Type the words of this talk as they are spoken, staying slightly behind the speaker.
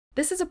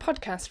This is a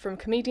podcast from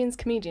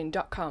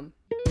comedianscomedian.com.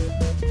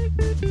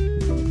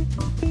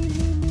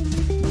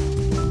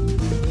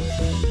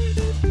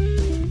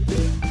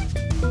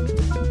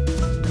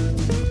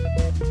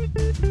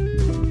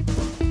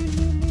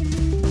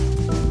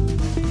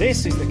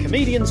 This is the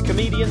Comedian's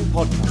Comedian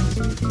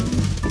podcast.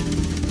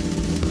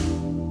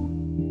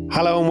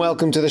 Hello and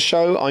welcome to the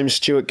show. I'm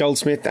Stuart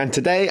Goldsmith, and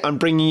today I'm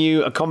bringing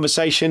you a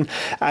conversation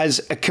as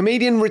a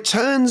comedian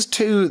returns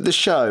to the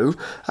show,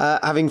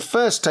 having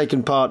first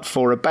taken part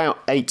for about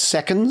 8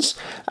 seconds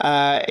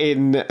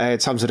in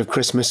some sort of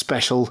Christmas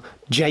special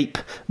jape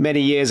many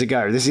years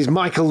ago. This is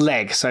Michael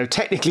Legge. So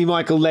technically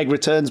Michael Legge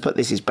returns, but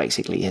this is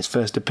basically his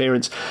first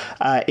appearance.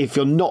 If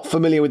you're not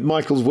familiar with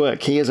Michael's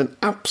work, he is an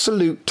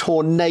absolute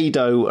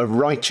tornado of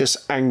righteous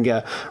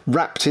anger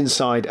wrapped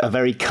inside a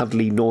very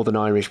cuddly Northern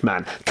Irish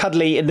man.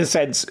 Cuddly in the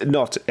sense,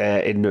 not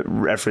in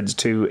reference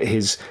to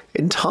his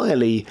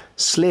entirely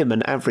slim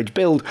and average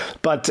build,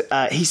 but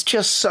he's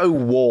just so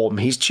warm.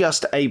 He's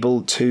just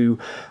able to,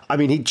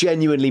 he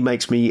genuinely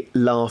makes me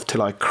laugh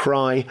till I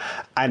cry,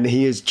 and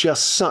he is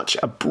just such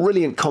a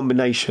brilliant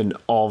combination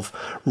of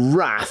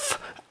wrath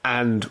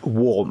and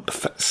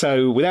warmth.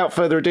 So without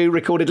further ado,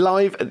 recorded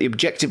live at the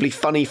Objectively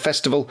Funny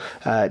Festival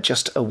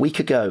just a week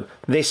ago,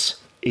 this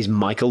is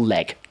Michael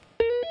Legge.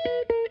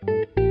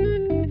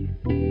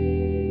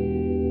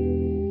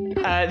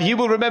 You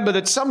will remember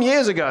that some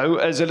years ago,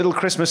 as a little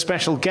Christmas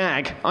special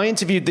gag, I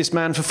interviewed this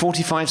man for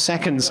 45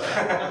 seconds.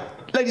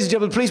 Ladies and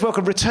gentlemen, please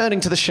welcome, returning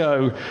to the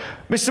show,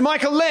 Mr.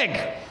 Michael Legge.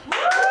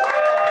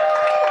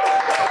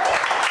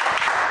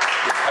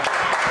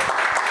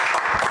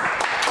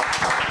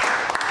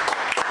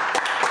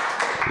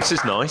 This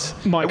is nice.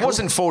 Michael? It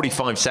wasn't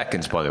 45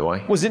 seconds, by the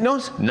way. Was it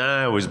not?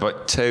 No, it was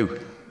about 2.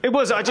 It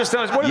was. What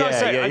did I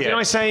say? Did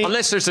I say?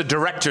 Unless there's a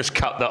director's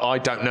cut that I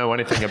don't know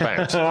anything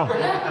about.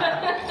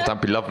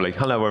 That'd be lovely.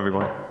 Hello,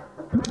 everyone.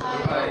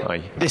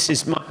 Hi. This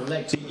is Michael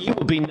Legge. You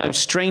will be no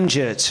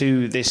stranger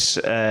to this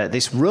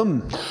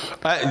room.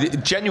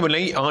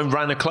 Genuinely, I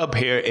ran a club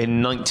here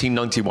in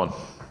 1991.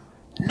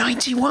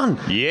 91?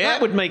 Yeah.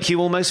 That would make you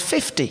almost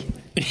 50.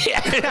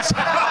 Yes.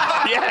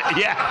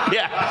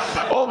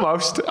 yeah.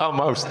 Almost.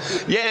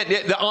 Yeah,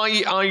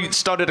 I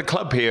started a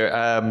club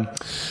here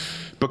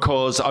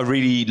because I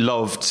really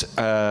loved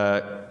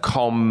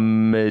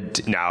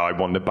comedy. No, I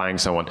wanted to bang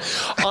someone.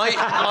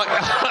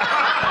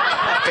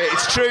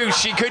 It's true,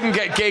 she couldn't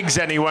get gigs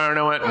anywhere, and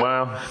I went,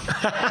 well...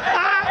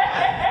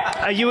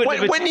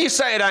 when you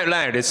say it out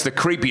loud, it's the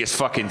creepiest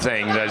fucking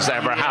thing that's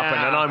ever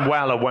happened, and I'm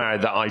well aware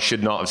that I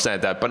should not have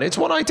said that, but it's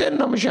what I did,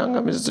 and I was young.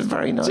 It's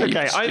very nice.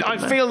 Okay, I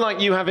feel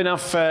like you have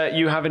enough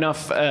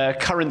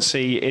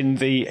currency in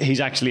the "he's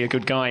actually a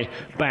good guy"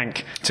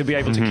 bank to be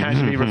able to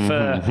casually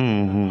refer.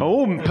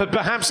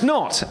 Perhaps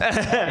not.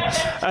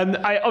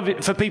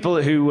 For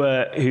people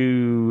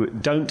who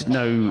don't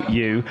know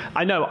you,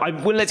 I know.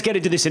 Well, let's get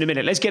into this in a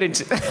minute. Let's get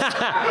into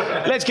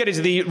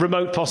the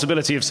remote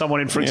possibility of someone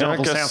in, for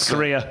example, South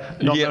Korea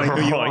not knowing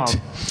who you are.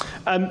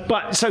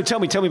 But so tell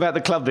me about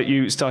the club that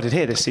you started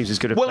here. This seems as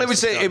good a place. Well, it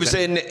was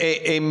an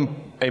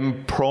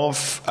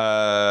improv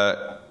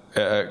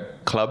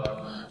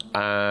club.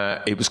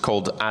 It was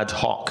called Ad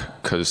Hoc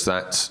because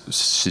that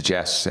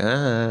suggests.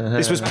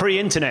 This was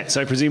pre-internet,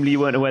 so presumably you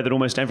weren't aware that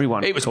almost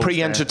everyone. It was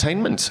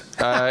pre-entertainment.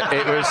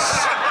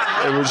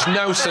 It was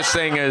no such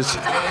thing as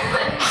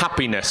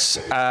happiness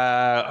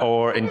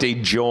or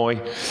indeed joy.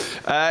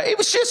 It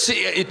was just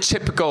a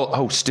typical...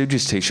 Oh,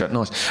 Stooges t-shirt,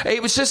 nice.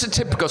 It was just a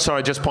typical... Sorry,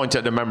 I just pointed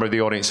at a member of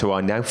the audience who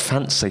I now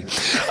fancy.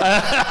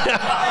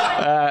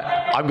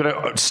 I'm going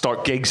to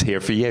start gigs here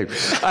for you.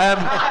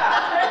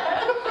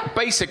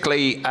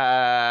 Basically,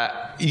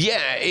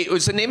 it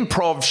was an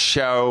improv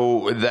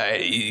show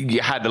that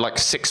you had like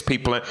 6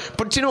 people in.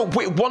 But you know,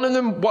 one of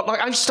them,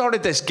 I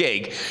started this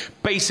gig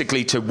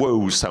basically to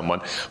woo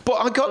someone, but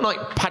I got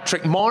like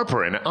Patrick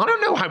Marber in it. I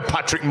don't know how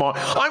Patrick Marber...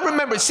 I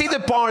remember, see the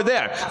bar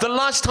there? The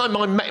last time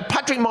I met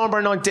Patrick Marber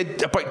and I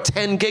did about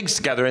 10 gigs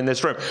together in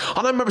this room.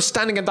 And I remember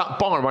standing in that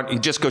bar and he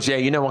just goes, yeah,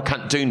 you know, I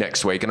can't do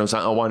next week. And I was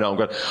like, oh, why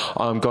not?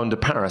 I'm going to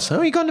Paris. Oh,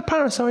 are you going to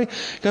Paris? Are you?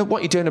 What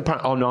are you doing in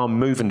Paris? Oh, no, I'm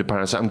moving to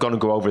Paris. I'm going to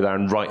go over there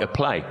and write a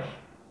play.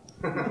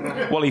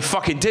 Well, he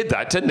fucking did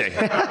that, didn't he?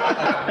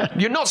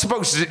 You're not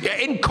supposed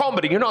to... In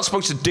comedy, you're not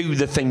supposed to do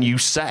the thing you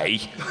say.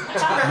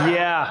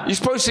 Yeah. You're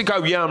supposed to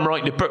go, yeah, I'm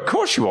writing a book. Of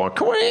course you are.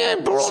 Come on, yeah,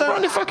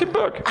 write a fucking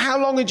book. How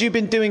long had you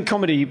been doing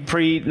comedy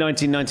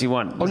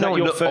pre-1991? No.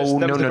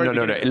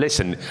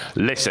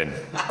 Listen.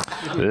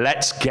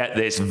 Let's get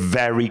this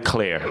very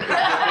clear.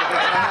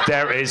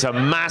 There is a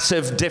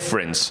massive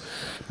difference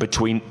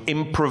between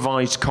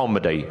improvised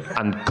comedy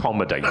and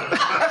comedy.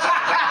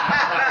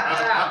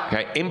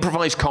 Okay,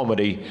 improvised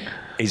comedy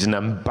is an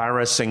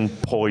embarrassing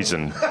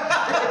poison.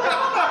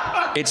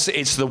 It's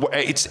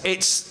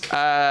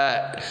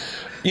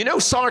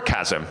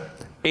sarcasm.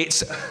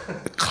 It's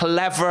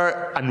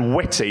clever and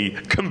witty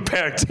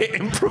compared to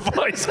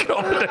improvised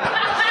comedy.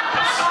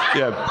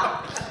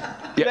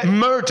 Yeah.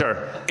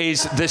 Murder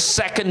is the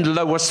second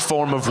lowest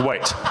form of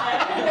wit.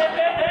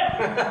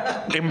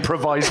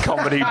 Improvised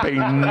comedy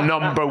being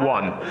number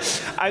one.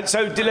 And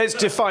so let's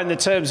define the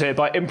terms here.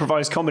 By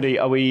improvised comedy,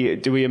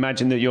 do we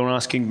imagine that you're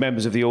asking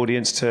members of the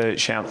audience to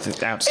shout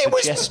out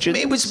suggestions?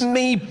 It was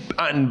me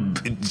and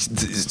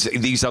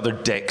these other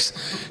dicks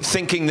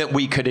thinking that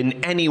we could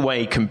in any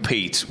way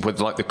compete with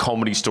like the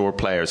Comedy Store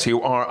players,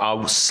 who are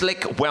a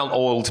slick,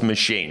 well-oiled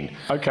machine.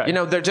 Okay. You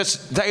know, they're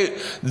just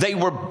they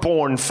were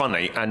born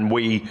funny, and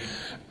we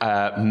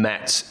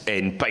met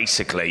in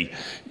basically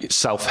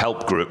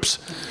self-help groups.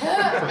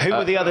 Who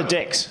were the other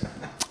dicks?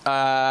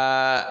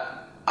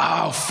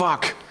 Oh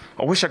fuck.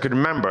 I wish I could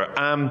remember.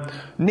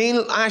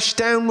 Neil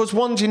Ashdown was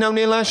one. Do you know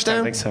Neil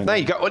Ashdown? I think so. There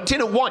you go. Do you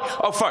know why?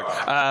 Oh, fuck.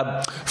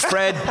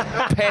 Fred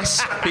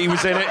Piss, he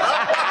was in it.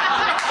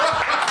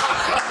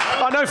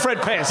 I know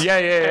Fred Piss.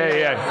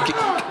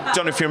 Yeah.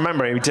 Don't know if you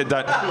remember him. He did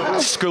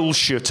that school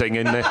shooting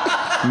in the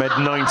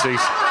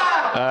mid-90s.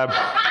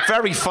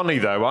 Very funny,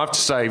 though, I have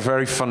to say.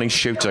 Very funny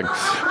shooting.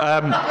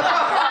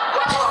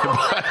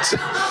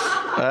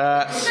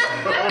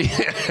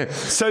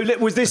 So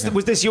was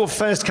this your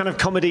first kind of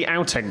comedy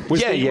outing?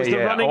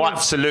 Yeah. Oh,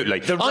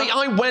 absolutely.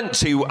 I went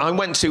to.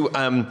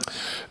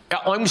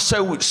 I'm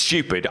so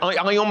stupid.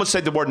 I almost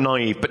said the word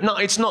naive, but no,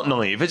 it's not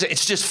naive.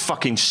 It's just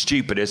fucking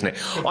stupid, isn't it?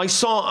 I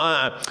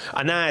saw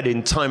an ad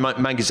in Time Out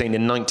magazine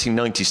in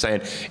 1990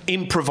 saying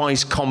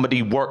improvised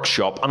comedy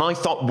workshop, and I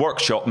thought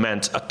workshop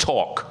meant a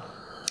talk.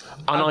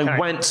 And I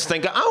went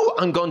thinking,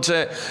 I'm going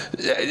to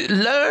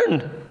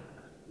learn.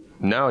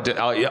 No,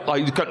 no,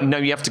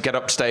 you have to get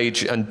up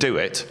stage and do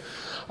it.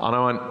 And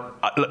I went,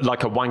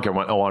 like a wanker,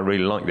 I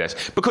really like this.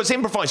 Because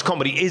improvised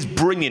comedy is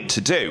brilliant to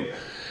do.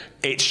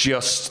 It's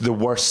just the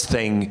worst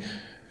thing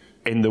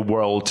in the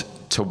world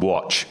to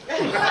watch.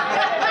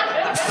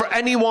 For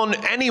anyone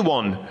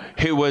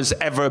who has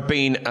ever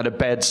been at a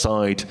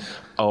bedside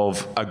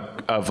of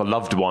a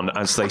loved one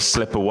as they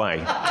slip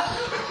away,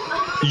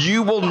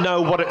 you will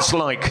know what it's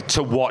like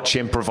to watch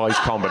improvised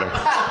comedy.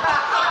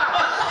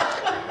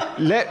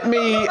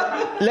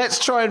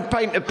 Let's try and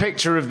paint a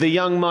picture of the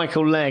young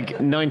Michael Legge,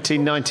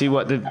 1990.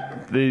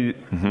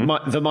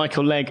 The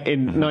Michael Legge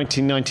in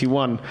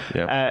 1991.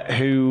 Yeah.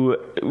 Who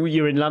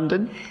you're in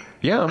London?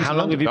 Yeah. How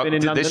long have you been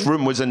in London? This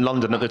room was in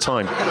London at the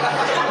time.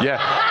 Yeah.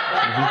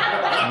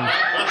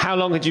 How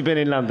long had you been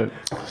in London?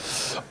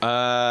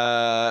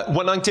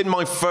 When I did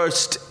my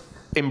first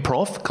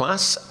improv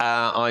class,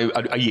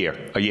 a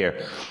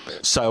year.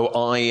 So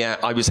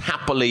I was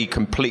happily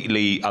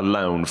completely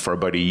alone for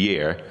about a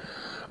year.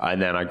 And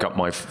then I got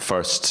my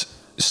first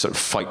sort of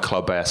Fight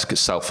Club-esque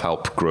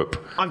self-help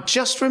group. I've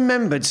just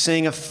remembered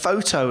seeing a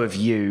photo of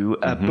you,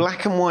 a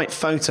black and white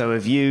photo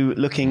of you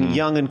looking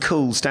young and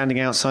cool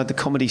standing outside the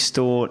Comedy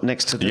Store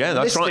next to the that's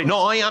listings. right. No,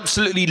 I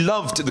absolutely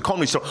loved the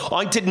Comedy Store.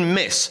 I didn't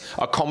miss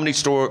a Comedy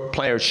Store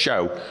Players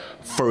show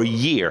for a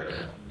year.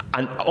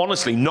 And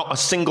honestly, not a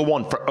single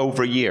one for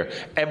over a year.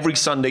 Every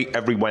Sunday,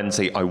 every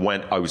Wednesday, I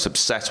went. I was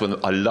obsessed with them.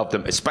 I loved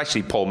them,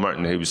 especially Paul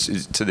Merton,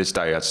 who's to this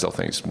day, I still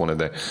think is one of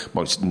the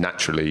most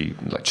naturally,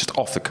 like just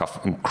off the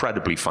cuff,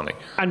 incredibly funny.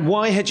 And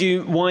why had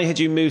you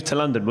moved to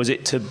London? Was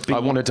it to be? I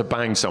wanted to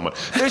bang someone.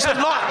 There's a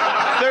lot.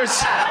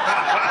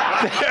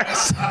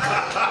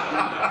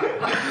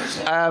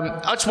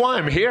 That's why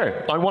I'm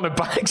here. I want to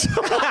bang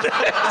someone.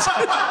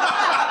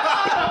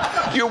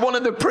 You're one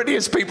of the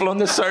prettiest people on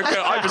the circuit.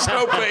 I was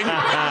hoping.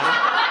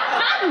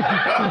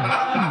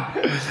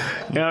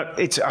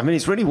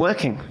 It's really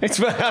working.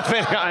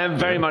 I am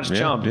very much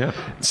charmed. Yeah.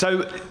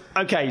 So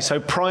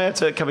prior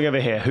to coming over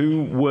here,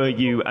 who were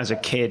you as a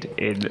kid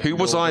in? Who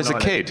was I as a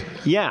kid?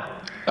 Yeah.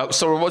 Oh,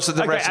 sorry, what's the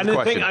rest of the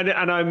question?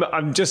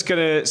 I'm just going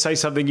to say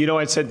something. You know,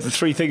 I said the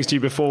three things to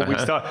you before we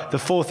start. The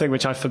fourth thing,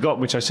 which I forgot,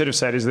 which I should have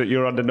said, is that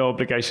you're under no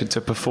obligation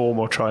to perform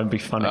or try and be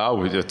funny.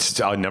 Oh,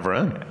 I never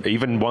am,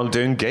 even while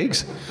doing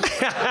gigs.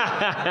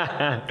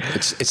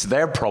 It's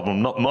their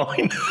problem, not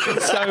mine.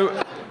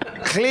 So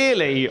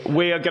clearly,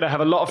 we are going to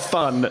have a lot of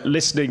fun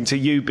listening to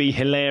you be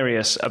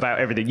hilarious about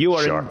everything. You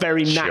are a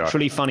very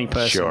naturally funny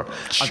person.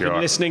 I've been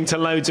listening to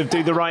loads of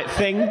Do the Right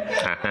Thing.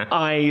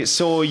 I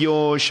saw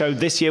your show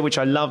this year, which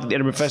I loved at the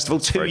Edinburgh Festival.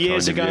 2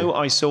 years ago,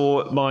 I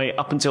saw my,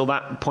 up until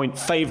that point,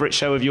 favourite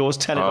show of yours,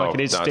 Tell It Like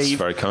It Is, that's Steve.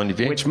 Very kind of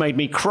you. Which made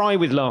me cry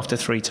with laughter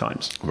 3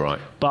 times. Right.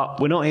 But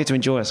we're not here to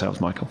enjoy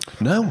ourselves, Michael.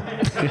 No.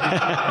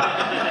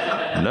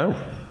 No.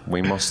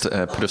 We must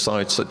put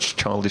aside such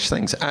childish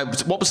things.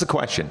 What was the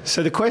question?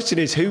 So the question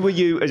is, who were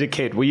you as a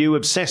kid? Were you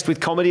obsessed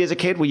with comedy as a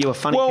kid? Were you a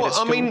funny kid at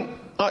school? Well, I mean,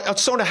 I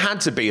sort of had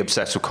to be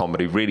obsessed with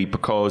comedy, really,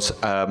 because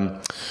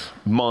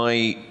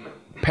my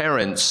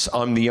parents,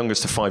 I'm the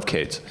youngest of 5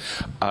 kids.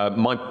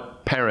 My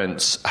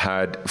parents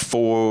had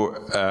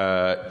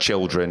 4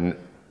 children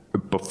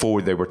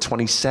before they were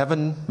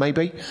 27,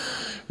 maybe.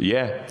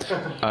 Yeah.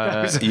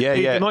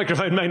 The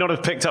microphone may not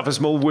have picked up a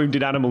small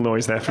wounded animal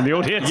noise there from the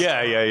audience.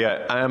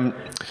 Yeah.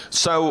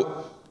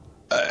 So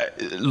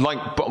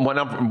But when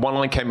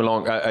I came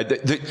along,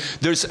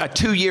 there's a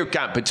 2-year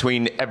gap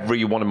between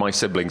every one of my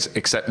siblings,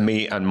 except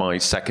me and my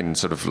second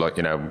sort of like,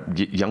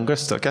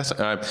 youngest, I guess,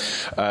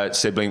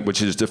 sibling,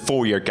 which is the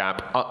 4-year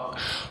gap.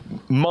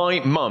 My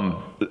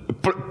mum,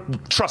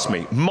 trust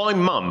me, my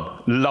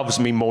mum loves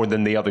me more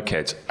than the other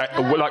kids,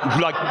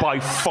 like by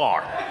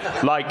far.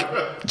 Like,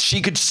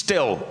 she could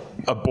still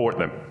abort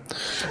them.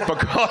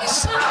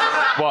 Because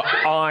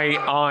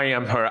I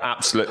am her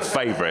absolute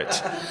favourite,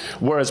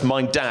 whereas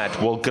my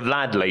dad will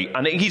gladly,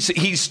 and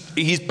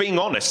he's being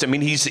honest. I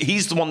mean,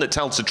 he's the one that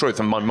tells the truth,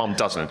 and my mum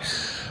doesn't.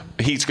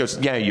 He goes,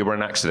 yeah, you were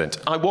an accident.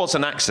 I was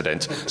an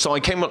accident. So I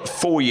came up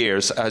 4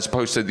 years as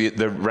opposed to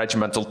the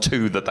regimental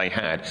 2 that they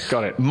had.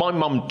 Got it. My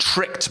mum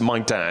tricked my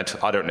dad.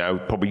 I don't know,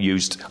 probably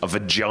used a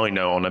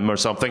vagina on him or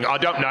something. I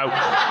don't know.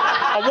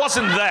 I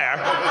wasn't there.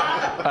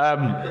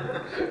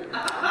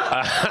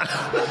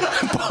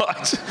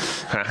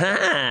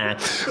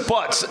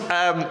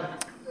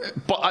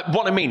 But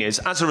what I mean is,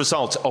 as a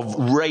result of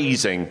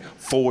raising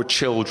 4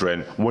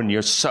 children when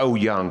you're so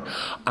young,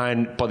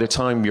 and by the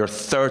time you're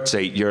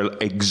 30, you're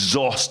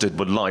exhausted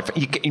with life.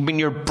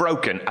 You're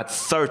broken at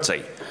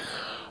 30.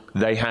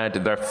 They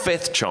had their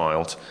 5th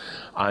child,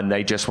 and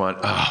they just went,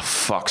 oh,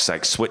 fuck's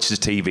sake, switch the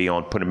TV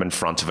on, put him in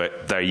front of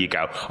it, there you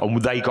go.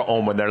 And they got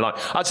on with their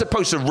life. As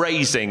opposed to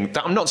raising,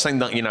 I'm not saying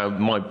that,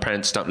 my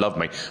parents don't love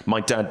me.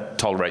 My dad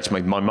tolerates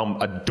me. My mum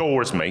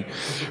adores me.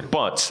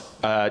 But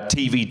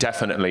TV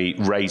definitely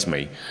raised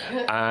me.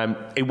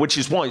 Which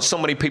is why so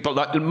many people,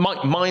 like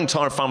my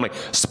entire family,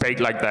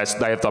 speak like this.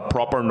 They have the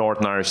proper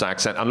Northern Irish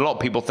accent. And a lot of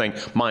people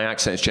think my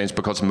accent's changed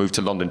because I moved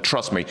to London.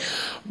 Trust me,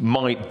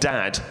 my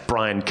dad,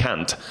 Brian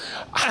Cant,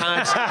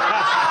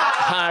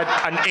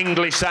 had an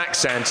English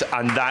accent,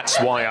 and that's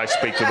why I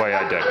speak the way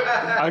I do.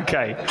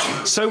 Okay.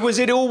 So was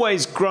it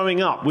always,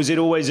 growing up, was it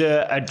always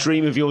a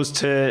dream of yours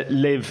to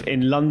live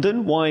in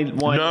London? Why?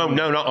 No.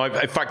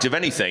 In fact, if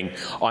anything,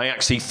 I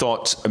actually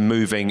thought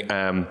moving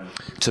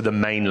to the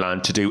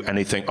mainland to do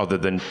anything other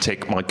than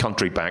take my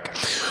country back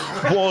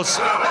was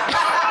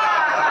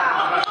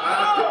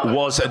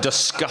a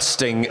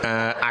disgusting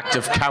act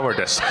of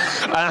cowardice.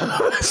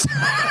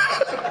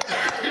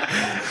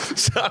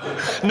 So,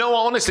 no,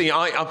 honestly,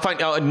 I find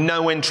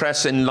no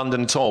interest in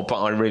London at all,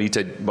 but I really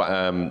did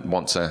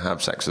want to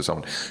have sex with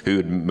someone who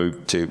had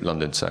moved to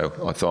London, so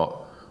I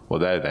thought, well,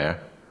 they're there.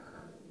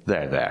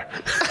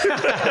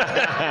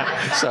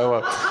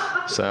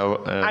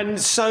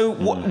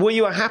 Were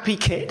you a happy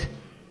kid?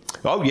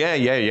 Oh,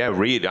 yeah,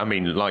 really. I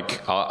mean,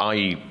 like,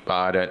 I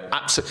had an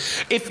absolute...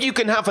 If you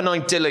can have an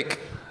idyllic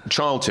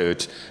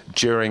childhood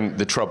during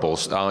the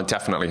Troubles, I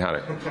definitely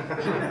had it.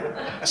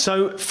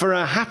 So for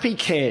a happy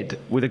kid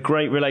with a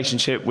great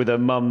relationship with a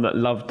mum that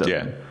loved them.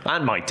 Yeah,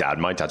 and my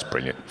dad's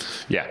brilliant.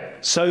 Yeah.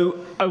 So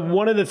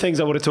one of the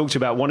things I want to talk to you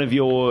about, one of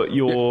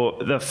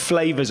the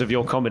flavours of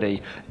your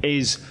comedy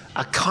is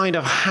a kind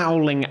of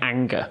howling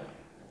anger.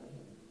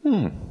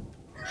 Not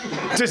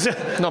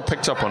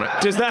picked up on it. I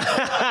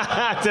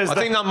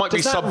think that might be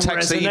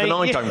subtext that even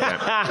I don't get.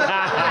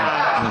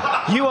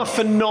 You are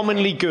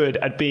phenomenally good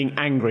at being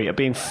angry, at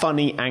being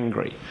funny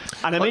angry.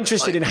 And I'm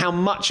interested in how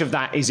much of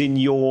that is in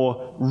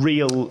your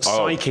real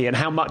psyche and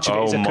how much of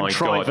it is a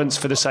contrivance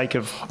for the sake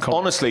of comedy.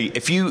 Honestly,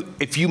 if you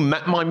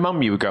met my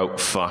mum, you would go,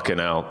 fucking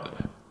hell.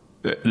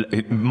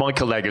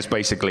 Michael Legge is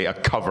basically a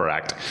cover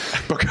act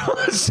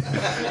because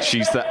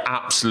she's the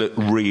absolute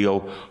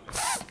real...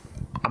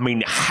 I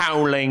mean,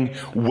 howling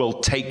will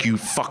take you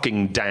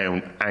fucking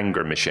down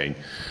anger machine.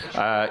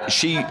 Can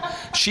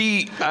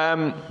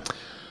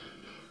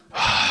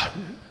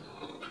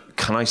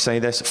I say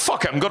this?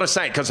 Fuck it, I'm gonna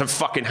say it because it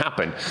fucking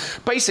happened.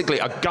 Basically,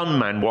 a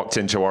gunman walked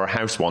into our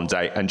house one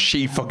day and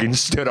she fucking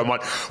stood and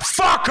went,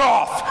 fuck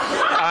off!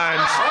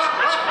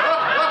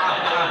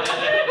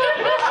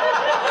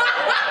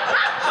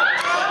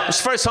 It's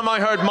the first time I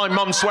heard my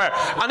mum swear.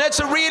 And it's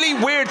a really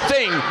weird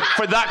thing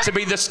for that to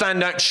be the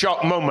standout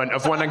shock moment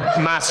of when a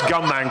mass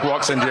gunman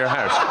walks into your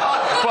house.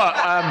 But,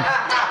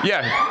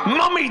 yeah.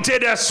 Mummy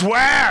did a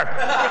swear!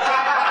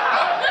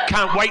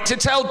 Can't wait to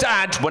tell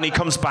Dad when he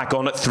comes back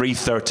on at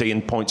 3:30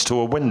 and points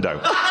to a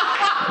window.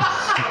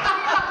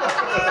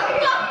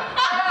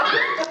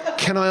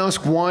 Can I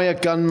ask why a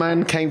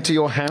gunman came to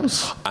your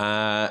house?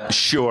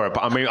 Sure,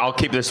 but I mean, I'll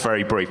keep this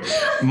very brief.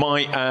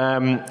 My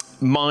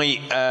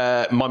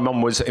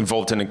mum was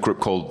involved in a group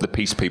called the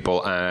Peace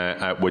People,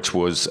 which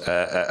was,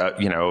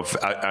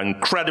 an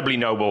incredibly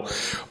noble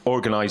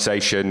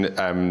organisation.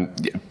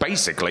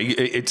 Basically,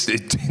 it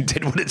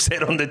did what it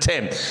said on the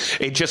tin.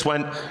 It just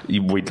went,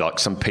 we'd like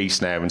some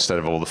peace now instead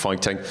of all the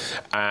fighting.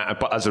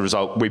 But as a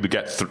result, we would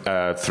get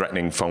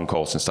threatening phone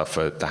calls and stuff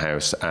for the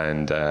house,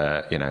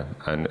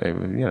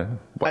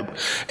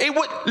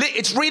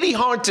 it's really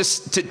hard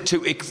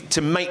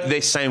to make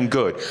this sound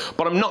good.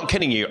 But I'm not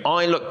kidding you.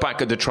 I look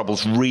back at the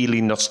Troubles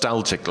really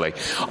nostalgically.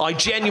 I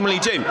genuinely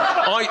do.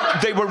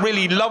 They were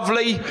really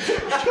lovely.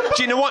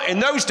 Do you know what? In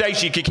those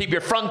days, you could keep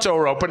your front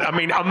door open. I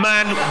mean, a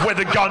man with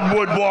a gun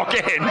would walk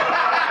in.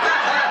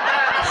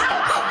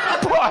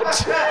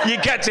 But you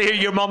get to hear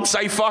your mum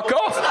say "fuck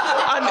off,"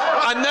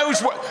 and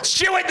those were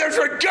Stuart. Those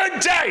were good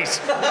days.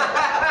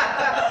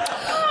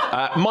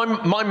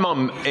 My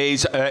mum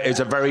is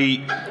a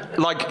very,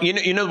 like,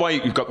 you know the way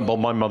you've got. Well,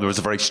 my mother was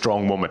a very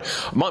strong woman.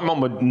 My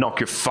mum would knock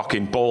your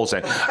fucking balls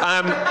in,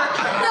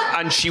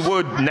 and she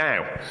would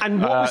now.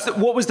 And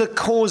what was the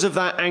cause of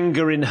that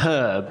anger in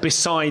her,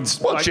 besides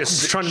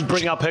just trying to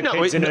bring up her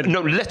kids?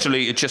 No,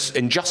 literally, it's just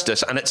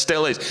injustice, and it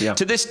still is. Yeah.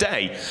 To this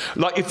day,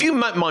 like, if you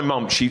met my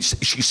mum, she's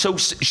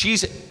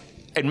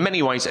in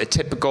many ways a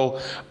typical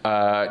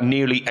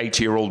nearly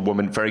 80-year-old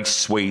woman, very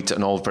sweet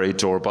and all very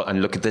adorable,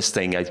 and look at this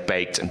thing I've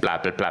baked and blah,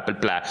 blah, blah, blah,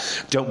 blah.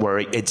 Don't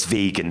worry, it's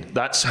vegan.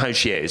 That's how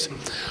she is.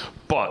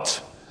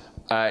 But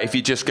if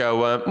you just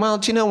go, well,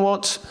 do you know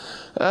what?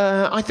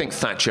 I think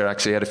Thatcher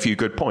actually had a few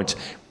good points.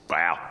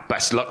 Well,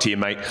 best luck to you,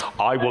 mate.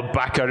 I will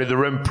back out of the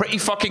room pretty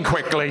fucking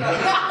quickly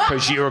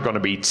because you're going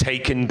to be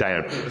taken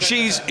down.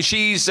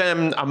 She's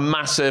a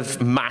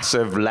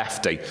massive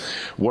lefty,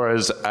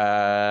 whereas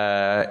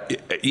not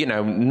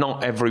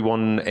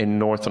everyone in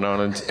Northern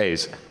Ireland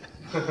is.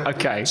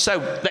 Okay,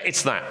 so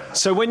it's that.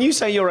 So when you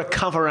say you're a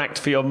cover act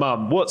for your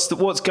mum, what's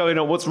going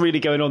on? What's really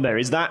going on there?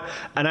 Is that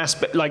an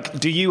aspect? Like,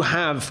 do you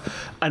have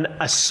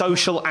a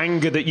social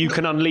anger that you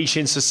can unleash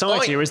in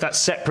society, or is that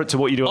separate to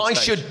what you do on stage?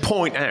 I should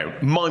point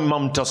out, my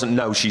mum doesn't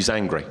know she's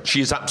angry. She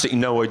has absolutely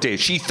no idea.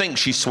 She thinks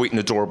she's sweet and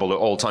adorable at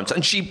all times,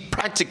 and she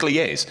practically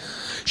is.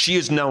 She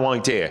has no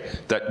idea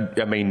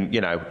that. I mean,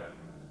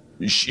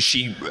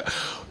 she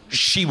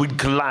would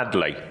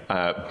gladly.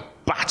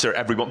 Batter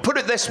everyone. Put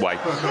it this way: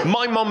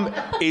 my mum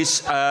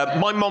is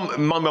my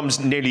mum's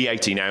nearly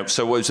 80 now.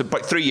 So it was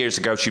about 3 years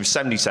ago. She was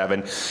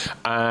 77,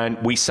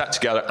 and we sat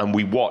together and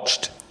we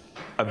watched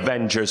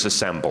Avengers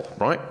Assemble.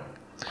 Right?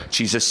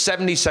 She's a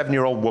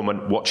 77-year-old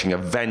woman watching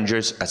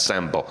Avengers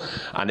Assemble,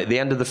 and at the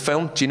end of the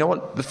film, do you know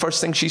what the first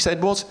thing she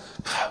said was?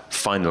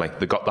 Finally,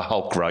 they got the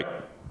Hulk right.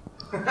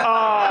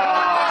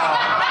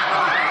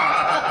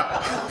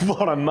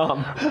 What a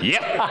mum.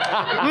 Yep.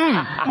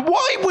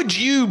 Why would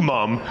you,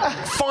 mum,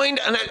 find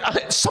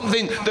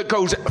something that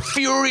goes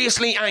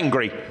furiously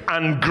angry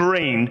and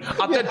green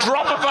at the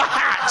drop of a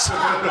hat?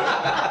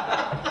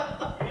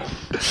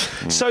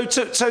 So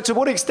to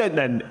what extent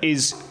then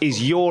is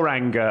your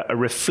anger a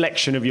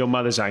reflection of your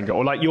mother's anger,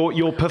 or like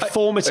your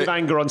performative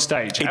anger on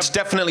stage? It's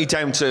definitely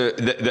down to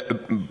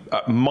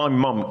my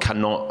mum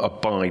cannot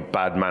abide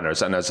bad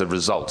manners, and as a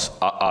result,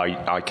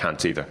 I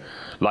can't either.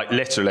 Like,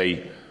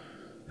 literally,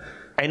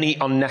 any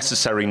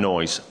unnecessary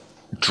noise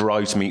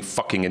drives me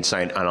fucking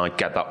insane, and I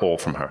get that all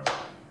from her.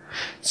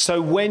 So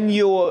when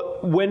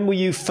were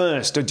you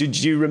first, or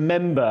did you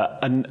remember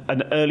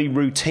an early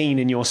routine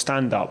in your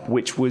stand-up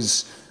which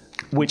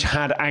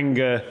had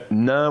anger?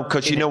 No,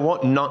 because you know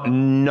what?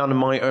 None of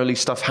my early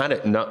stuff had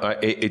it. No,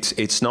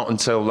 it's not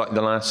until like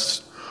the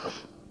last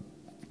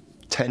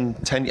 10.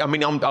 I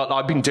mean,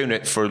 I've been doing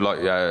it for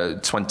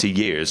like 20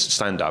 years,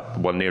 stand-up.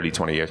 Well, nearly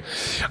 20 years,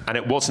 and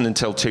it wasn't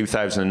until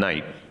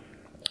 2008.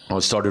 I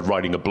started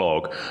writing a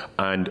blog,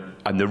 and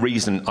the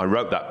reason I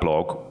wrote that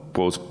blog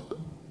was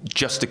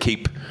just to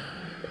keep.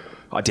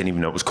 I didn't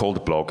even know it was called a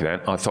blog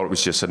then. I thought it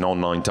was just an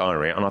online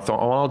diary. And I thought,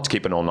 I'll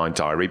keep an online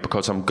diary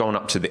because I'm going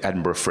up to the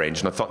Edinburgh Fringe.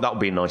 And I thought that would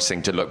be a nice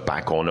thing to look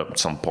back on at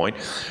some point.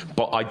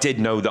 But I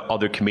did know that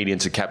other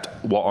comedians had kept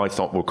what I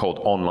thought were called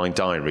online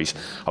diaries.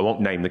 I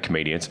won't name the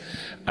comedians.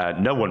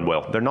 No one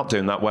will. They're not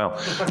doing that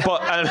well.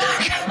 But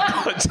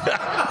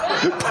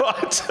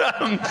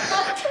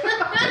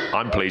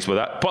I'm pleased with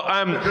that.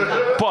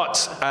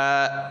 But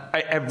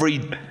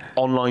every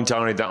online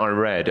diary that I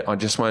read, I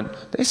just went,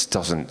 this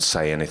doesn't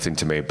say anything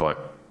to me about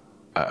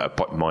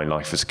my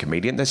life as a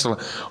comedian. They're like,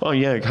 oh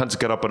yeah, I had to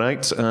get up at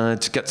 8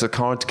 to get to the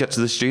car to get to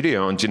the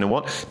studio, and do you know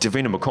what?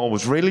 Davina McCall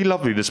was really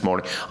lovely this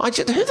morning. Who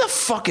the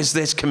fuck is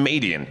this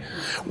comedian?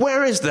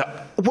 Where is the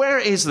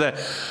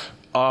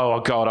oh,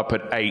 I got up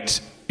at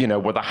 8,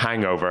 with a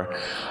hangover,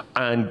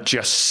 and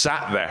just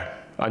sat there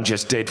and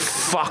just did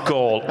fuck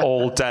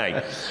all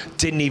day.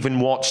 Didn't even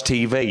watch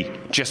TV.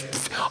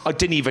 I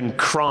didn't even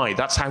cry.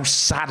 That's how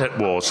sad it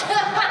was.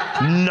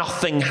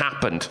 Nothing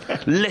happened.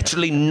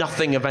 Literally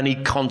nothing of any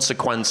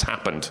consequence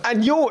happened.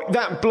 And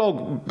that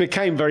blog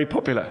became very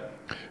popular.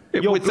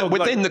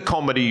 Within the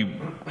comedy,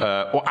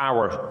 or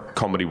our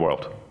comedy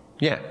world.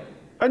 Yeah.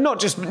 And not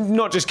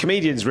just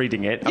comedians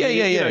reading it.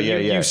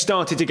 You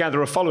started to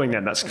gather a following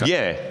then.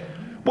 Yeah.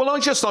 Well,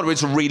 I just thought it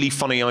was a really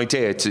funny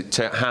idea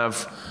to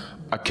have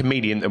a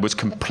comedian that was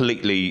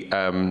completely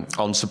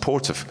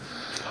unsupportive.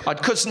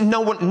 Because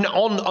no one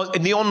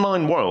in the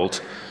online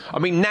world. I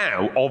mean,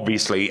 now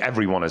obviously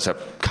everyone is a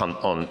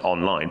cunt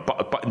online,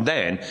 but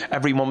then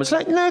everyone was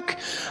like, "Look,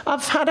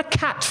 I've had a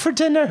cat for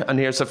dinner," and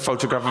here's a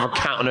photograph of a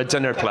cat on a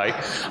dinner plate,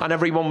 and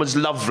everyone was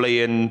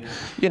lovely and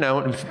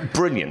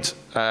brilliant.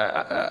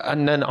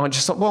 And then I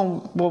just thought,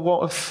 well,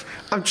 what if?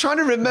 I'm trying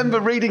to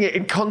remember reading it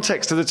in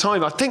context of the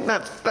time. I think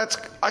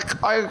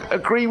I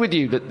agree with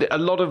you that a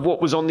lot of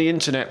what was on the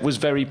internet was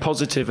very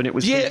positive, and it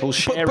was people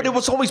sharing. But it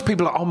was always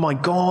people like, "Oh my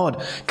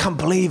God, can't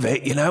believe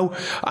it!"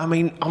 I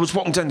mean, I was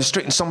walking down the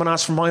street and someone someone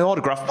asked for my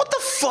autograph. What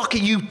the fuck are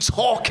you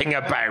talking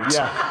about?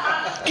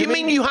 Yeah. You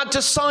mean you had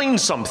to sign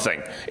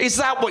something? Is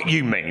that what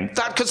you mean?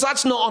 Because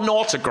that's not an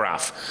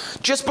autograph.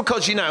 Just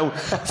because,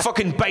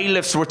 fucking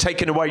bailiffs were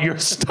taking away your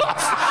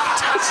stuff.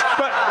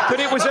 But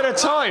it was at a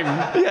time.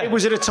 Yeah. It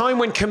was at a time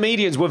when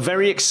comedians were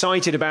very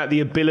excited about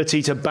the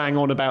ability to bang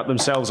on about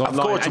themselves online.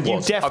 Of course it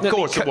was. You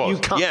definitely you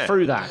cut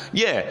through that.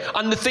 Yeah.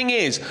 And the thing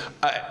is,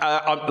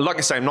 like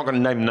I say, I'm not going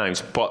to name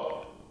names, but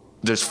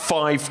there's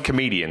 5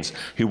 comedians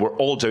who were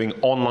all doing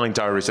online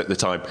diaries at the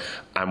time,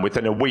 and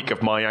within a week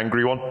of my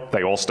angry one,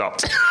 they all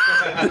stopped.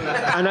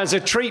 And as a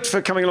treat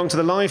for coming along to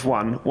the live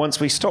one, once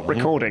we stop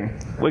recording,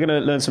 we're going to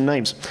learn some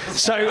names.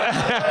 So,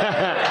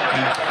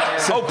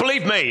 oh,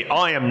 believe me,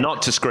 I am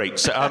not discreet.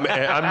 So,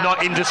 I'm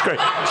not indiscreet.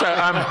 I'll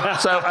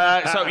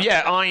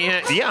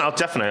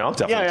definitely.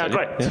 Yeah,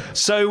 great. Yeah.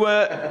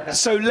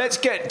 So let's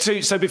get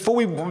to. So before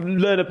we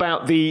learn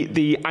about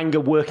the anger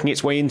working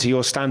its way into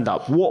your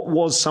stand-up, what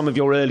was some of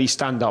your early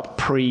stand-up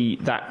pre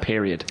that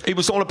period? It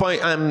was all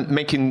about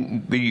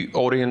making the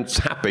audience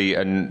happy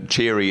and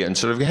cheery and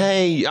sort of,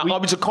 hey, I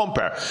was a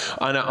compere,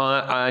 and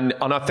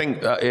I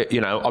think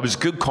I was a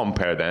good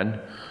compere then.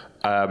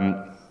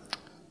 Go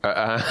on.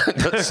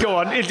 Let's no,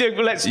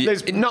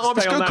 I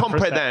was a good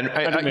compere then.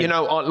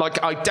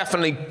 I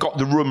definitely got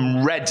the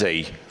room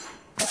ready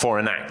for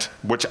an act,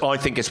 which I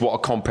think is what a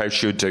compere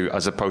should do,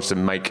 as opposed to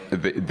make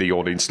the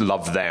audience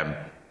love them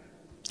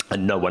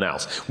and no one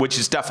else, which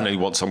is definitely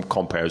what some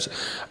compares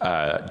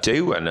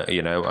do, and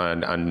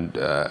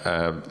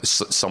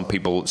some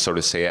people sort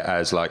of see it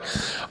as like,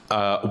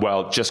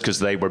 well, just because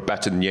they were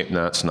better than you.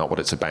 No, that's not what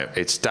it's about.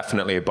 It's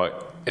definitely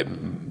about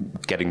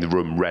getting the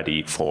room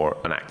ready for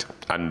an act,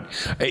 and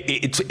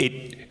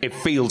it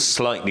feels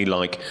slightly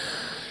like,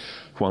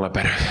 well, I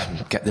better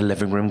get the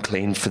living room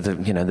clean for the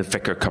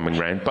vicar coming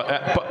round.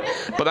 But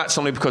that's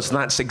only because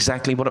that's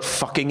exactly what it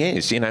fucking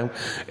is.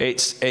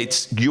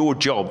 It's your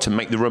job to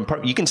make the room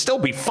perfect. You can still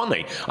be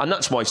funny, and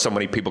that's why so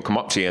many people come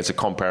up to you as a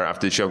compere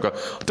after the show and go,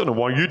 I don't know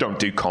why you don't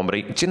do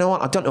comedy. Do you know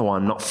what? I don't know why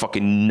I'm not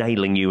fucking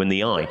nailing you in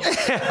the eye.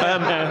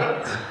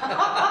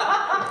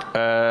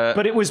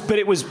 But it was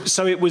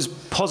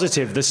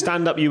positive. The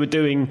stand-up you were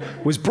doing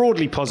was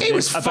broadly positive. It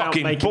was about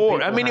fucking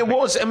boring.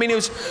 It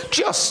was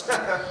just.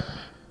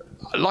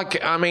 Do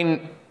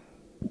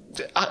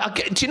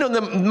you know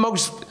the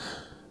most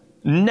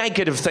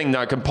negative thing that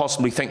I can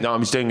possibly think that I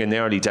was doing in the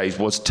early days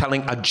was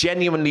telling a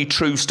genuinely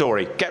true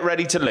story. Get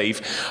ready to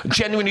leave. A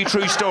genuinely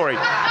true story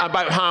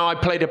about how I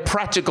played a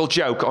practical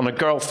joke on a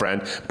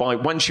girlfriend by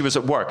when she was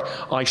at work,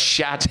 I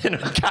shat in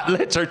a cat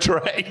litter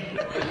tray.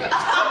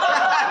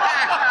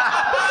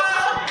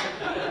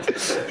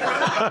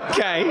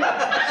 Okay.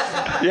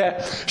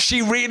 Yeah.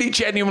 She really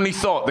genuinely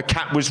thought the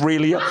cat was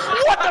really what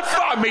the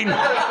fuck?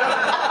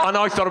 And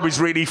I thought it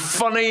was really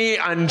funny,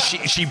 and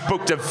she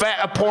booked a vet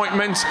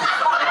appointment.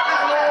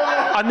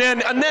 And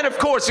then, of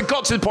course, it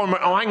got to the point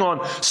where, oh, hang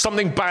on,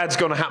 something bad's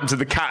going to happen to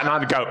the cat, and I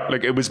had to go,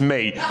 like, it was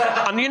me.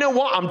 And you know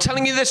what? I'm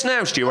telling you this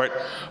now, Stuart.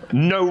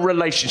 No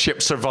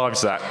relationship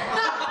survives that.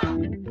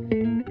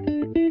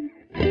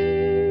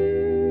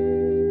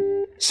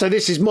 So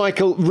this is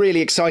Michael, really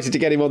excited to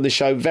get him on the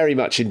show. Very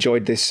much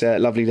enjoyed this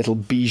lovely little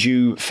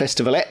bijou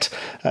festivalette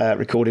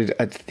recorded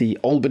at the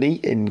Albany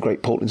in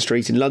Great Portland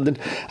Street in London.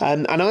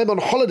 And I'm on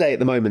holiday at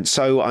the moment,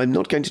 so I'm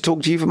not going to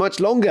talk to you for much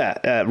longer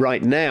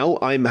right now.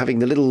 I'm having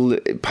the little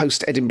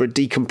post-Edinburgh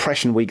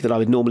decompression week that I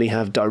would normally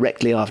have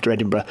directly after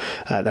Edinburgh.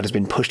 That has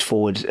been pushed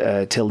forward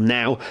till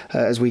now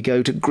as we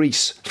go to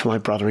Greece for my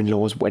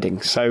brother-in-law's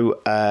wedding. So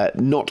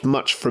not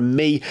much from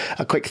me.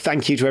 A quick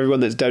thank you to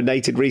everyone that's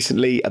donated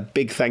recently. A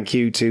big thank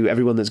you to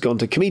everyone that's gone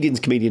to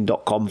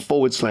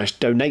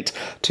comedianscomedian.com/donate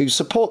to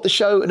support the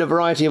show in a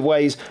variety of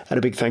ways, and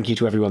a big thank you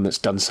to everyone that's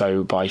done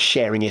so by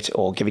sharing it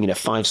or giving it a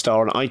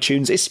 5-star on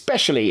iTunes,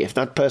 especially if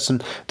that person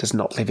does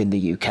not live in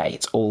the UK.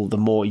 It's all the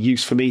more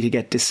use for me to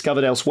get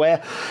discovered elsewhere.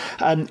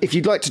 If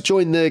you'd like to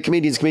join the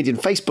Comedians Comedian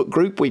Facebook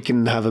group, we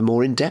can have a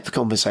more in-depth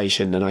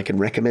conversation, and I can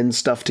recommend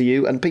stuff to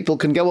you, and people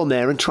can go on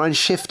there and try and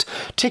shift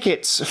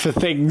tickets for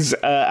things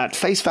at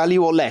face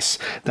value or less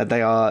that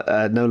they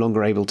are no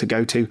longer able to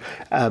go to.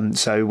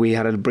 So we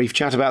had a brief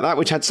chat about that,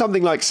 which had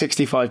something like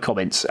 65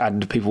 comments,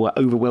 and people were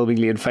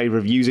overwhelmingly in favour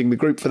of using the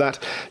group for that.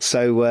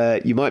 So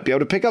you might be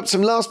able to pick up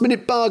some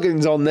last-minute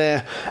bargains on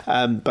there.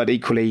 But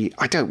equally,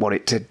 I don't want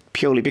it to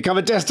purely become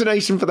a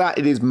destination for that.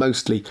 It is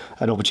mostly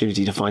an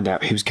opportunity to find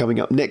out who's coming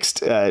up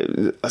next.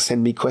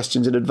 Send me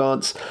questions in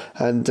advance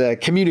and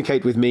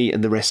communicate with me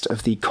and the rest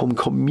of the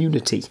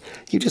community.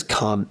 You just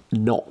can't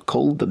not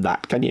call them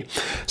that, can you?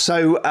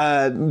 So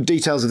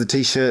details of the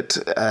T-shirt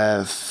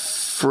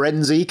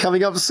frenzy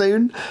coming up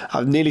soon.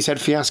 I've nearly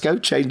said fiasco,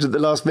 changed at the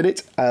last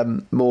minute.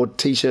 More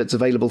T-shirts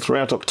available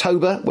throughout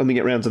October when we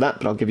get round to that,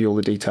 but I'll give you all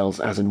the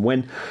details as and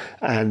when.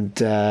 And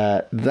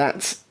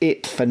that's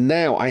it for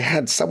now. I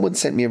had someone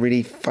sent me a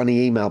really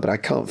funny email, but I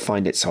can't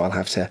find it, so I'll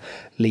have to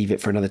leave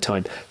it for another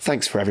time.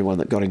 Thanks for everyone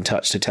that got in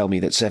touch to tell me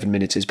that 7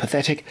 minutes is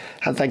pathetic,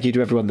 and thank you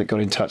to everyone that got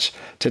in touch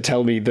to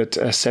tell me that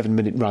a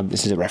 7-minute run,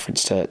 this is a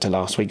reference to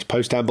last week's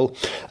post-amble,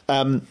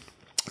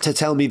 to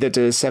tell me that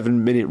a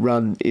 7-minute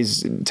run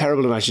is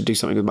terrible and I should do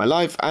something with my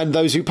life, and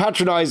those who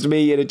patronised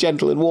me in a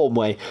gentle and warm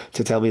way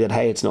to tell me that,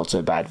 hey, it's not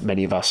so bad.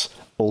 Many of us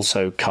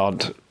also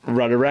can't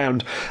run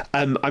around.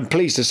 I'm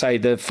pleased to say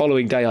the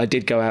following day I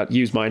did go out,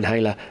 use my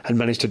inhaler, and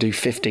managed to do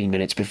 15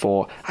 minutes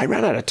before I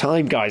ran out of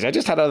time, guys. I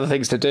just had other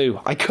things to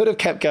do. I could have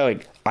kept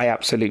going. I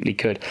absolutely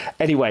could.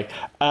 Anyway,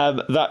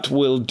 that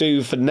will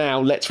do for now.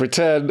 Let's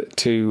return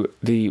to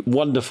the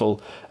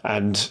wonderful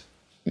and,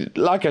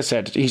 like I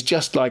said, he's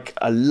just like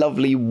a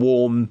lovely,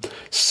 warm,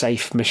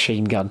 safe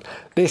machine gun.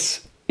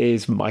 This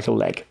is Michael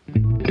Legge.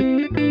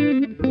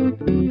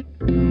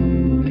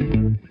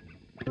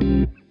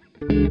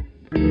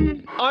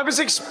 I was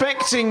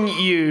expecting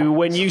you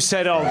when you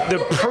said,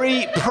 the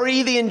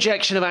pre the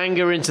injection of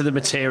anger into the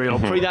material,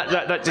 pre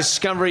that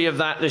discovery of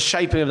that, the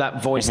shaping of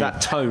that voice,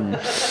 that tone.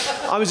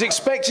 I was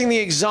expecting the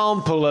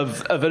example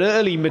of an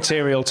early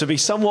material to be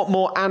somewhat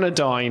more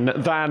anodyne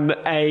than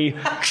a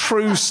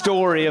true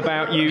story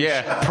about you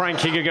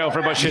pranking a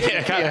girlfriend by shitting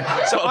a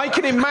cat. So I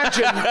can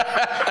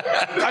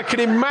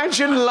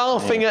imagine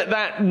laughing at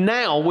that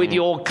now with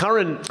your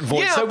current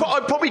voice. Yeah, but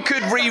I probably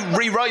could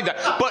rewrite that.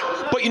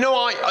 But you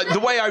know, the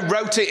way I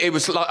wrote it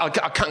was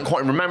like, I can't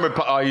quite remember,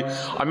 but I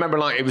remember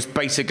like it was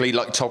basically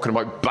like talking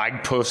about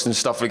bagpuss and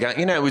stuff like that.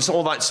 You know, it was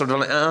all that sort of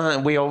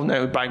like, we all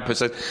know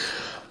bagpuss.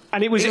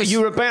 And it was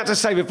you were about to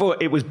say before,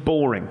 it was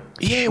boring.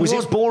 Yeah, it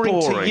was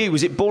boring to you?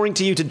 Was it boring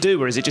to you to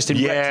do, or is it just in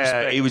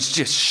retrospect? Yeah, it was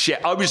just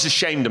shit. I was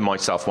ashamed of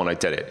myself when I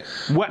did it.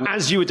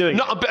 As you were doing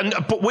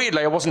it? But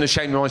weirdly, I wasn't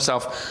ashamed of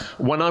myself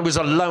when I was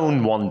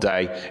alone one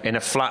day in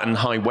a flat in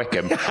High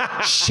Wycombe,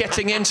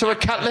 shitting into a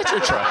cat litter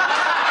tray.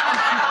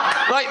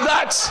 Like,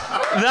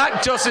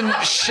 that doesn't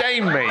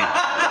shame me.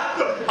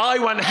 I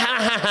went, ha,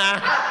 ha,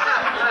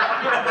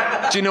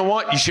 ha. Do you know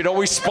what? You should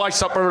always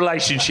spice up a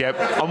relationship.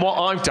 And what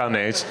I've done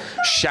is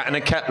shat in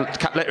a cat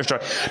litter tray.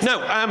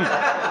 No.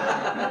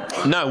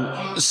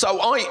 So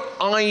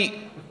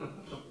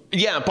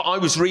but I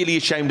was really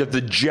ashamed of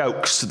the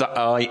jokes that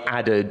I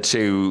added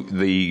to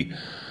the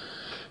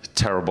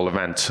terrible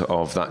event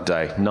of that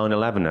day.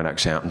 9/11 had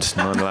actually happened.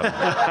 9/11.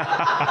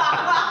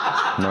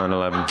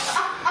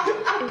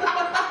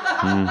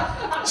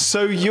 9/11.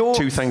 So your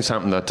two things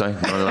happened that day.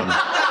 9/11.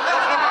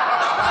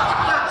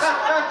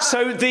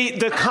 So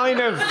the kind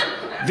of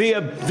the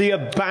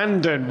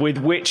abandon with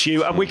which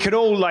you, and we can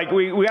all like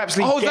we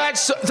absolutely.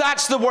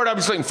 That's the word I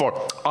was looking for.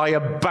 I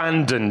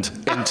abandoned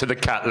into the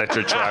cat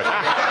litter tray.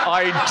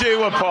 I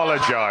do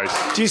apologise.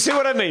 Do you see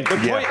what I mean? The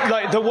point,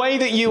 like the way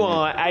that you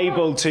are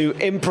able to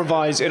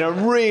improvise in a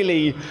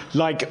really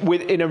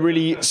in a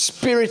really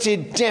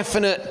spirited,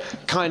 definite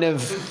kind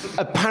of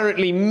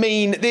apparently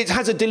mean. It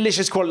has a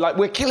delicious quality. Like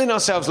we're killing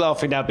ourselves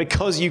laughing now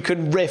because you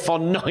can riff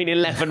on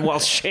 9/11 while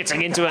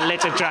shitting into a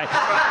litter tray.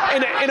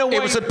 In a way,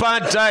 it was a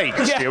bad day,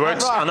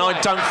 Stuart, and I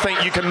don't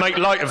think you can make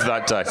light of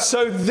that day.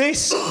 So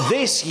this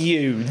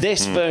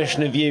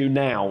version of you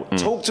now,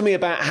 talk to me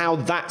about how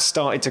that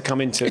started to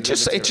come into it.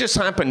 It just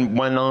happened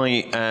when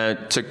I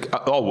took.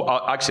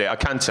 Actually, I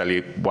can tell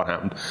you what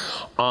happened.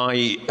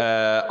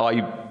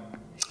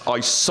 I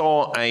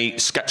saw a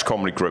sketch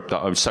comedy group that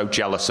I was so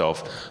jealous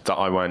of that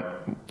I went,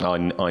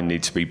 I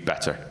need to be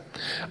better.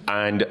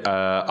 And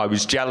I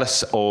was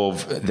jealous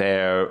of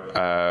their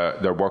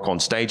work on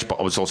stage, but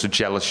I was also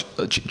jealous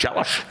of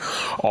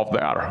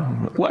their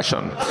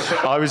lesson.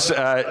 I was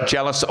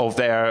jealous of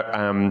their.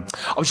 I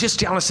was just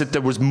jealous that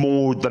there was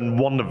more than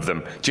one of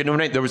them. Do you know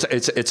what I mean?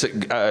 It's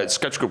a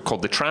sketch group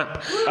called The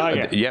Trap. Oh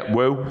yeah.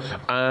 Woo.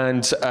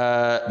 And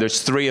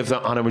there's 3 of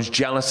them, and I was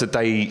jealous that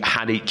they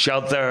had each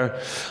other,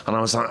 and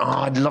I was like,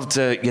 I'd love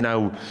to, you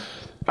know.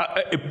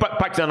 But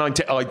back then, I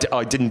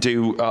didn't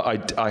do.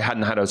 I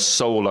hadn't had a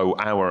solo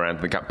hour or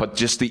anything, but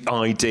just the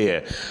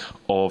idea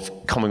of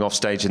coming off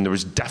stage and there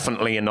was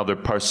definitely another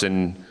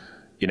person,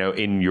 you know,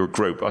 in your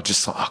group. I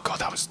just thought, oh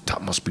God,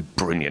 that must be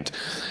brilliant,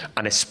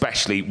 and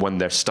especially when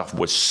their stuff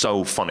was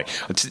so funny.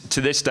 To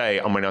this day,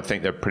 I mean, I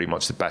think they're pretty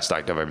much the best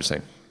act I've ever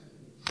seen.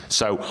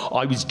 So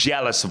I was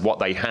jealous of what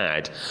they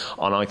had,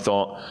 and I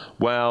thought,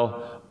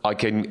 well, I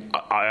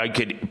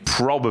could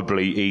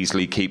probably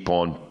easily keep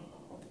on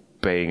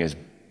being as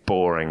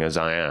boring as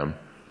I am,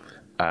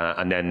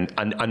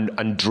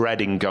 and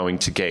dreading going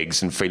to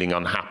gigs and feeling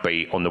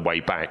unhappy on the way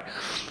back.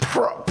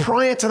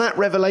 Prior to that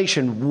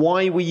revelation,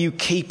 why were you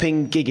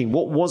keeping gigging?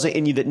 What was it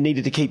in you that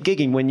needed to keep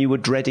gigging when you were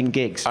dreading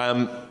gigs?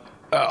 I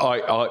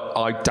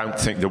don't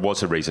think there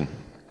was a reason.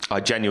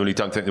 I genuinely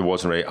don't think there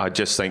was a reason. I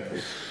just think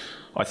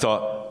I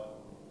thought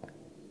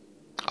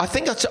I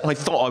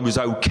was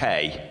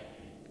okay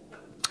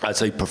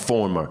as a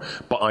performer,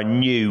 but I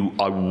knew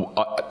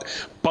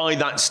by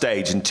that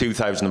stage in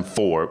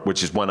 2004,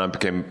 which is when I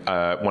became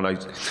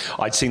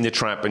I'd seen The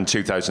Trap in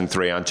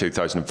 2003 and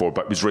 2004,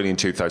 but it was really in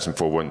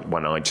 2004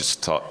 when I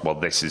just thought, well,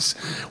 this is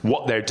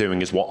what they're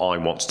doing is what I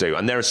want to do,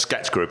 and they're a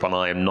sketch group and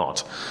I am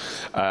not.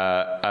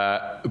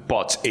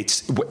 But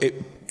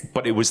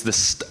it was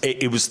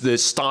the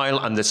style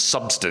and the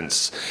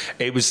substance.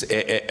 It was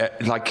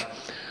like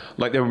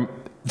there.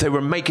 they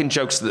were making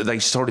jokes that they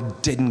sort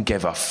of didn't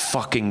give a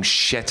fucking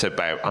shit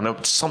about.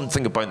 And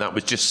something about that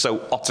was just so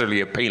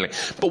utterly appealing.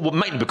 But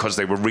mainly because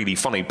they were really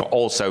funny, but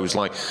also it was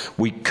like,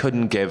 we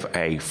couldn't give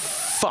a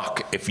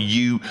fuck if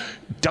you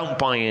don't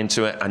buy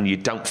into it and you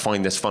don't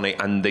find this funny.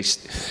 And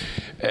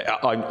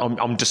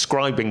I'm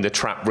describing the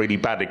trap really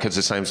badly because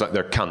it sounds like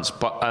they're cunts,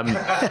 but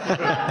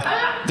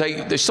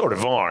they sort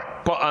of are.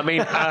 But I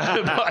mean,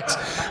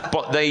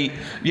 but they,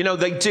 you know,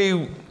 they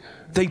do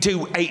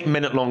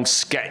 8-minute long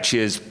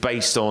sketches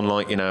based on,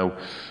 like, you know,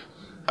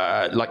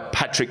 like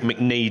Patrick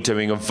McNee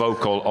doing a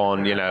vocal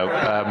on, you know,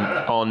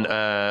 on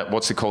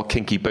what's it called,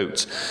 Kinky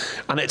Boots,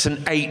 and it's an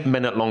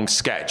 8-minute long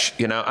sketch,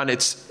 you know, and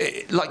it's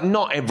like,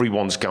 not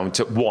everyone's going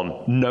to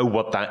know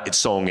what that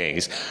song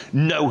is,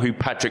 know who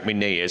Patrick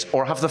McNee is,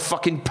 or have the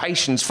fucking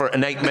patience for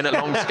an 8-minute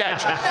long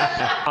sketch.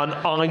 And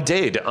I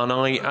did, and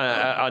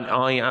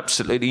I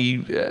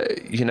absolutely,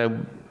 you know,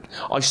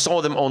 I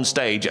saw them on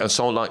stage. I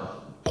saw, like,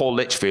 Paul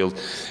Litchfield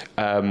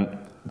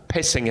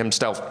pissing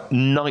himself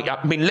I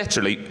mean,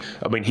 literally,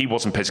 I mean, he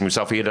wasn't pissing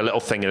himself. He had a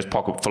little thing in his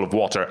pocket full of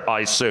water,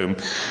 I assume,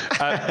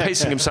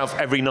 pissing himself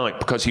every night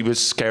because he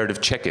was scared of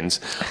chickens.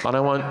 And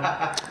I went,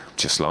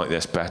 just like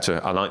this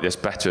better. I like this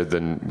better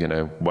than, you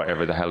know,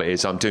 whatever the hell it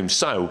is I'm doing.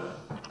 So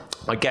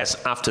I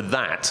guess after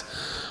that,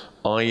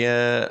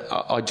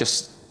 I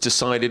just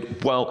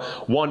decided, well,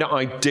 why don't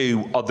I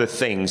do other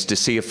things to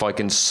see if I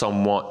can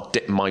somewhat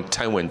dip my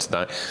toe into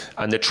that.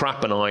 And the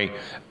Trap and I,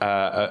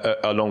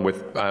 along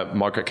with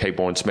Margaret K.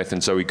 Bourne-Smith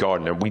and Zoe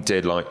Gardner, we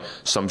did, like,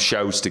 some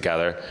shows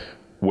together,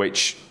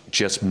 which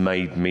just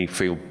made me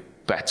feel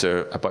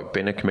better about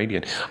being a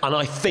comedian. And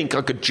I think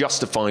I could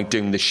justify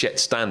doing the shit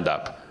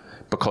stand-up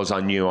because I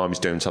knew I was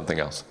doing something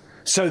else.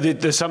 So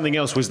the something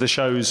else was the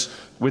shows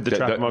with the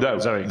Trap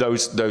and Zoe.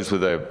 Those were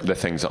the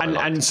things that I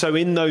liked. And so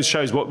in those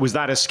shows, what was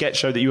that, a sketch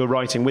show that you were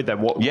writing with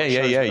them? Yeah.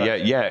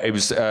 It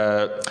was.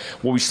 Well,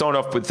 we started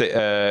off with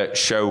the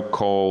show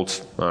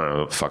called, I don't know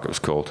what the fuck it was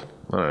called.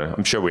 I don't know.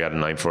 I'm sure we had a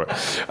name for it.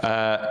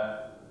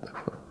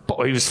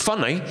 But he was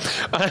funny,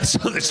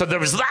 so there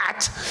was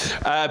that.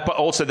 But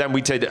also then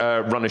we did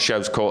run a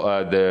show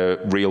called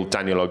the Real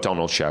Daniel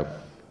O'Donnell Show.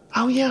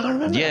 Oh yeah, I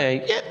remember.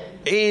 Yeah.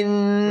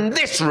 In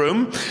this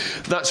room,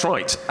 that's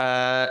right.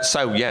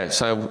 So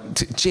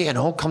gee, it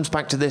all comes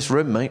back to this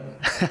room, mate.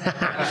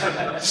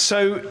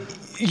 So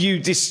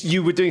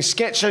you were doing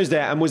sketch shows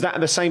there, and was that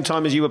at the same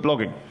time as you were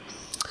blogging?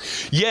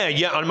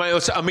 Yeah.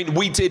 I mean,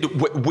 we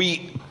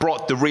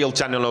brought the Real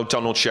Daniel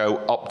O'Donnell Show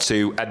up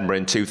to Edinburgh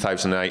in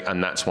 2008,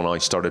 and that's when I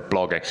started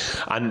blogging.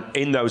 And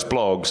in those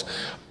blogs,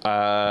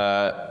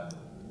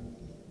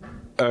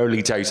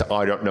 early days,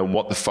 I don't know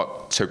what the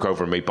fuck took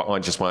over me, but I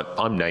just went,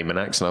 I'm naming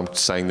acts and I'm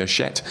saying this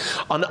shit.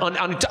 And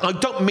I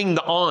don't mean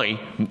that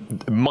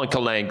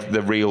Michael Legge,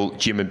 the real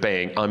human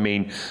being, I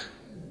mean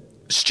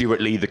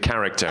Stuart Lee, the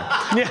character.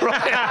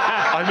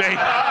 Right?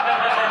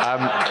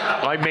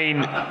 I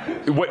mean,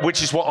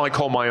 which is what I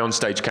call my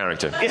onstage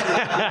character.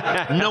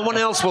 No one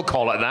else will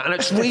call it that, and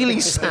it's really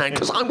sad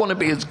because I want to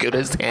be as good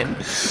as him,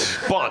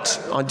 but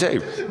I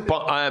do.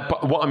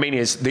 But what I mean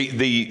is here's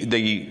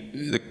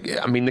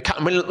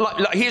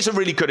a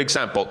really good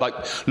example. Like,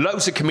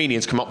 loads of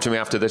comedians come up to me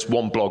after this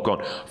one blog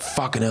going,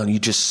 "Fucking hell, you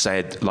just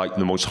said, like,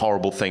 the most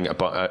horrible thing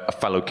about a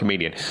fellow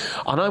comedian,"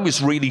 and I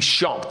was really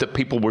shocked that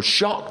people were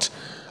shocked.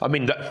 I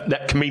mean,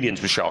 that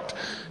comedians were shocked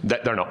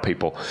that they're not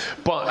people.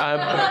 But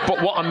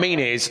what I mean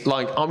is,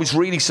 like, I was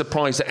really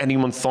surprised that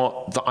anyone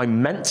thought that I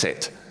meant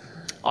it.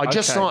 I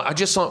just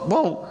thought,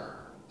 well,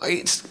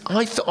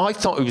 I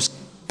thought it was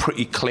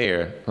pretty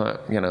clear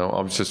that, you know,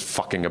 I was just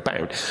fucking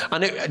about.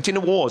 And do you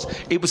know what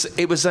it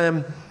was?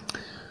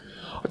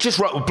 I just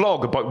wrote a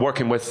blog about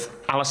working with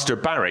Alistair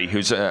Barry,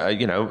 who's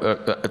an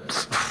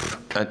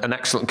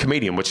excellent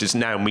comedian, which is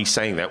now me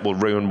saying that will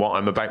ruin what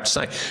I'm about to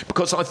say,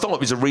 because I thought it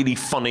was a really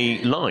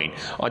funny line.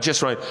 I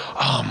just wrote,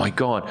 "Oh my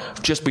God,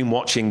 I've just been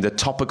watching the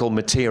topical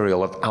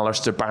material of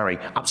Alistair Barry.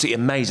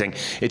 Absolutely amazing.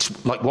 It's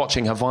like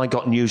watching Have I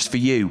Got News for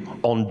You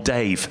on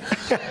Dave."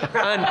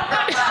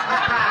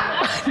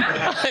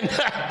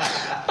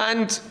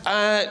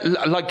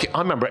 Like, I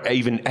remember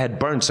even Ed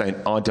Burns saying,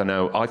 "I don't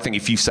know, I think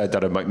if you said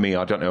that about me,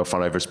 I don't know if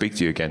I'll ever speak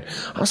to you again."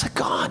 I was like,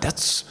 God,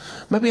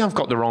 maybe I've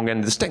got the wrong end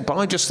of the stick. But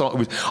I just thought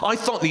I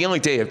thought the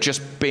idea of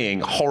just being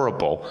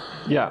horrible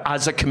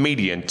as a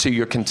comedian to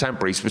your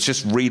contemporaries was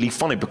just really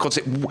funny, because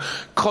it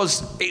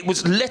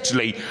was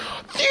literally,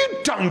 you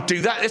don't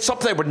do that. It's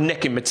up there with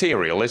nicking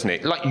material, isn't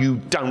it? Like,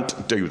 you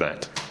don't do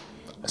that.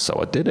 So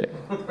I did it.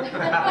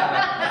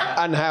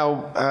 And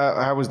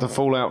how was the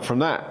fallout from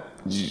that?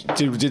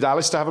 Did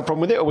Alistair have a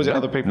problem with it, or was it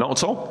other people? Not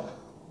at all.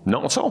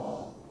 Not at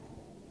all.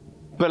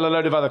 But a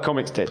load of other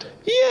comics did.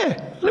 Yeah,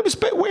 it was a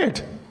bit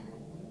weird.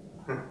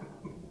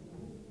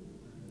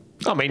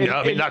 I mean,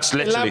 that's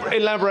literally...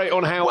 Elaborate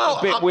on how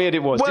a bit weird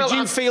it was. Well,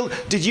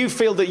 did you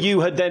feel that you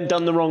had then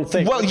done the wrong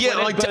thing? Well, yeah,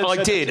 I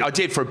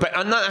did for a bit.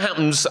 And that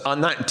happens,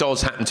 and that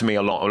does happen to me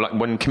a lot. Like,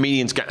 when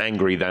comedians get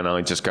angry, then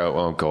I just go,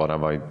 oh, God,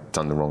 have I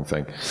done the wrong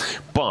thing?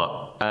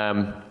 But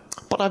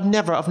But I've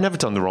never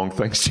done the wrong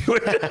thing,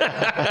 Stuart.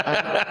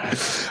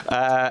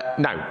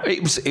 No,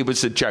 it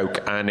was a joke,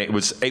 and it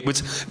was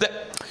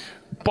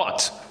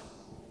but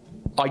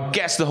I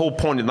guess the whole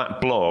point of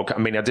that blog, I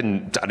mean, I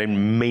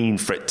didn't mean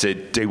for it to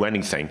do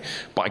anything,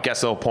 but I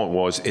guess the whole point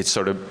was, it's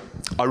sort of,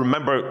 I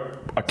remember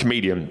a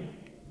comedian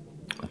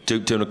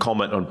doing a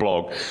comment on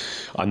blog,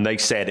 and they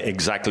said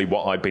exactly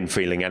what I'd been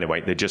feeling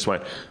anyway. They just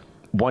went,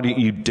 why don't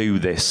you do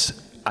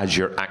this as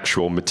your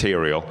actual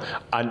material?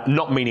 And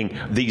not meaning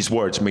these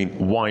words, mean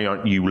why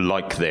aren't you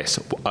like this?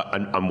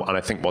 And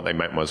I think what they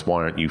meant was,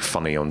 why aren't you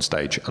funny on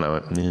stage? And I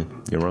went, yeah,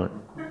 you're right.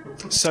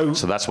 So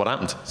that's what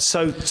happened.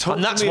 So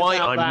and that's why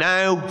I'm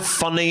now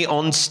funny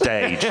on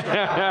stage.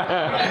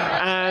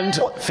 And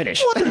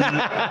finish. What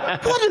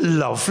a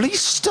lovely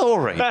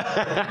story.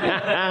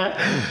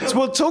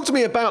 Well, talk to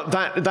me about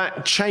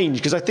that change,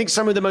 because I think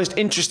some of the most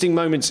interesting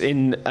moments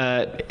in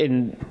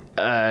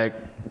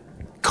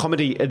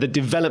comedy, the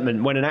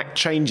development, when an act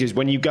changes,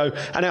 when you go,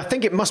 and I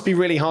think it must be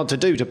really hard to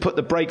do, to put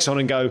the brakes on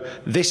and go,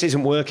 this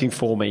isn't working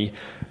for me,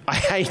 I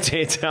hate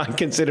it, I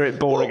consider it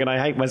boring, and I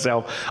hate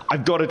myself,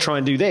 I've got to try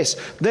and do this.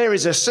 There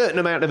is a certain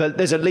amount of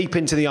there's a leap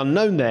into the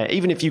unknown there,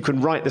 even if you can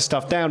write the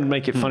stuff down and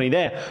make it funny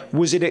there.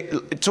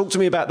 Talk to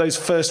me about those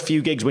first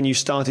few gigs when you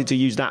started to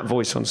use that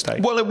voice on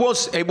stage. Well, it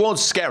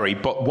was scary,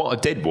 but what I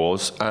did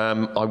was,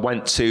 I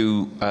went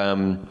to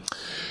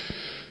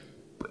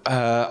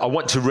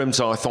rooms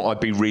where I thought I'd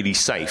be really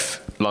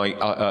safe.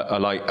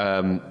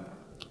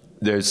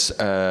 There's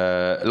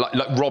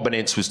like Robin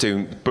Ince was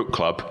doing book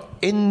club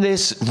in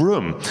this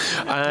room,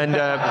 and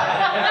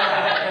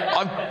I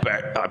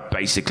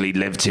basically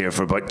lived here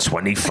for about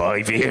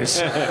 25 years.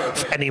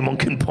 If anyone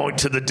can point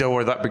to the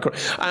door, that'd be great.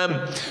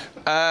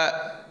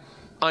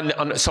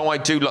 And so I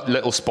do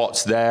little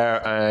spots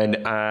there, and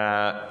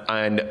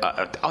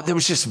there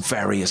was just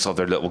various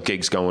other little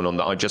gigs going on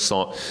that I just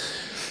thought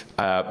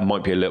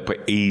might be a little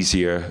bit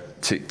easier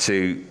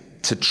to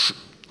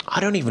I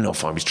don't even know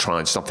if I was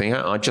trying something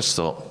out. I just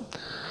thought,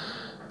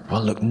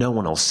 well, look, no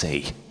one will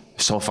see.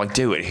 So if I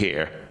do it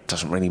here, it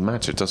doesn't really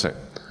matter, does it?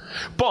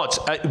 But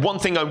one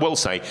thing I will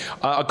say,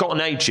 I've got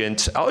an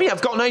agent. Oh, yeah,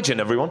 I've got an agent,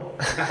 everyone.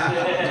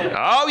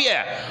 Oh,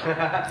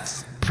 yeah.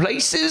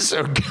 Places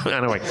are...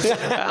 Anyway,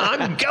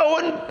 I'm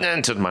going...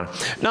 It doesn't matter.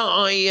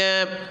 No,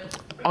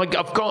 I've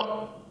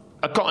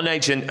got an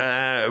agent,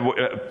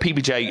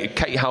 PBJ,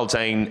 Kate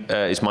Haldane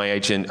is my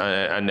agent,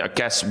 and I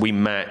guess we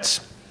met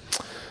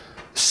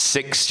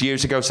 7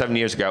 years ago,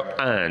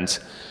 and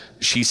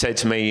she said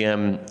to me,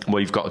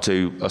 well, you've got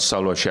to do a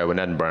solo show in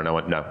Edinburgh. And I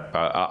went, no,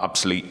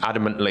 absolutely,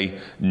 adamantly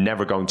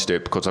never going to do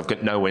it, because I've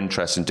got no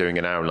interest in doing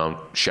an hour-long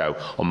show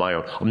on my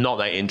own. I'm not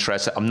that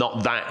interested. I'm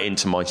not that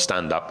into my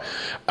stand-up.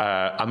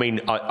 I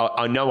mean,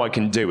 I know I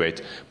can do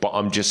it, but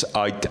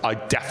I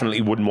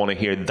definitely wouldn't want to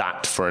hear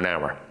that for an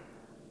hour.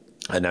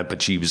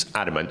 But she was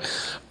adamant,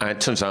 and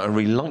it turns out I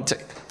really liked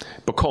it,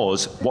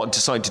 because what I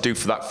decided to do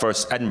for that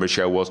first Edinburgh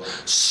show was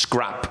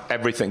scrap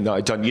everything that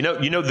I'd done. You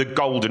know the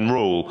golden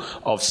rule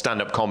of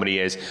stand-up comedy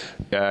is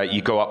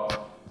you go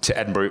up to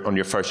Edinburgh on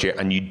your first year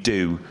and you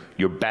do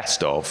your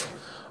best of.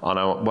 And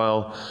I went,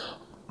 well,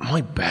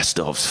 my best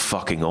of's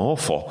fucking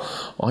awful.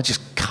 I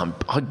just can't.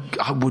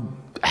 I would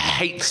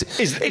hate.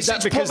 Is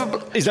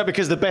that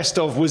because the best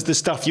of was the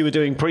stuff you were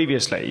doing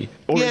previously?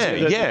 Or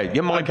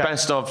yeah. My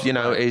best of,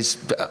 is,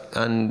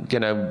 and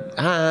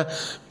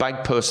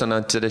bag person,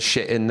 I did a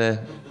shit in the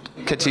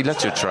kitty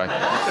litter tray,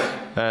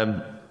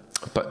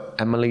 but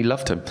Emily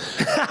loved him.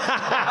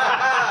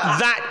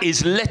 That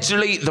is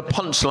literally the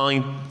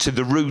punchline to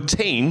the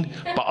routine,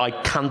 but I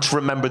can't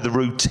remember the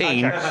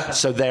routine, okay.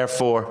 So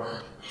therefore,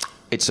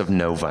 it's of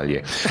no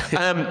value.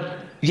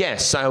 Yeah,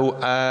 so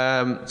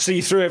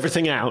you threw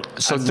everything out.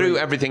 So threw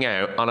everything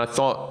out, and I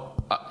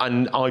thought,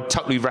 and I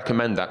totally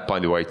recommend that, by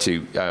the way,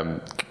 to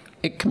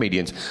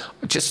comedians.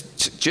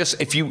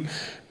 Just if you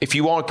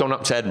are going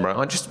up to Edinburgh,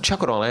 I just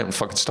chuck it all out and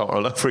fucking start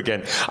all over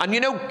again.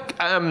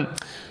 And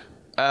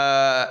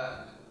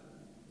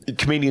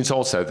comedians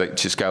also, they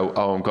just go,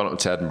 oh, I'm going up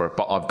to Edinburgh,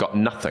 but I've got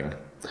nothing.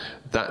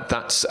 What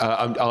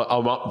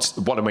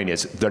I mean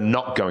is, they're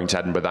not going to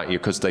Edinburgh that year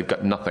because they've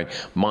got nothing.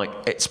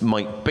 It's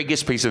my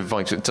biggest piece of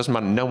advice. It doesn't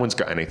matter. No one's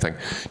got anything.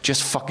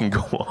 Just fucking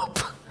go up.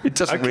 It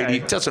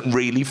doesn't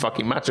really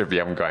fucking matter if you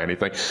haven't got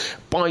anything.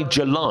 By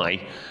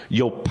July,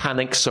 you'll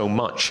panic so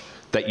much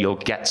that you'll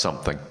get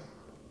something.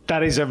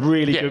 That is a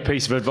really good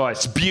piece of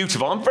advice. It's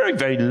beautiful. I'm very,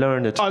 very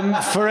learned. I'm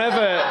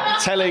forever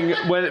telling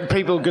when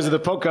people, because of the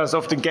podcast,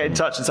 often get in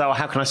touch and say, oh,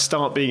 how can I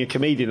start being a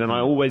comedian? And I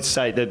always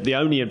say that the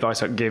only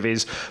advice I can give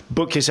is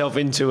book yourself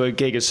into a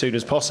gig as soon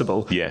as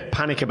possible. Yeah.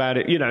 Panic about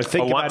it,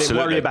 think about it,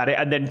 worry about it,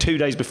 and then 2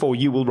 days before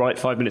you will write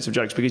 5 minutes of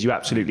jokes because you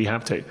absolutely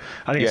have to.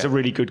 I think it's a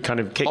really good kind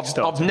of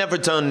kickstart. I've never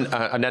done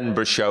an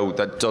Edinburgh show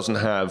that doesn't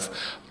have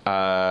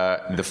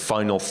the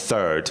final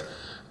third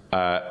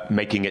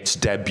making its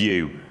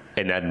debut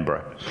in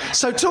Edinburgh.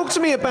 So talk to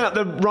me about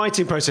the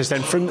writing process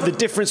then, from the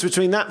difference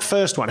between that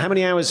first one. How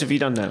many hours have you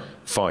done now?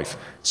 5.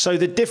 So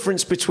the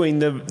difference between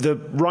the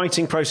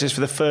writing process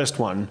for the first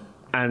one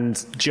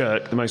and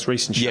Jerk, the most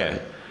recent show. Yeah.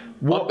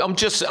 I'm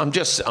just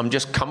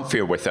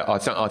comfier with it.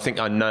 I think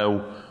I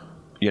know,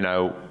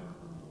 the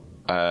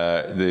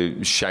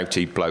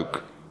shouty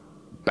bloke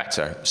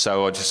better.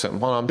 So I just said,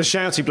 well, I'm the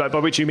shouty bloke, by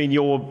which you mean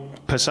your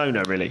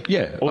persona, really?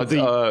 Yeah.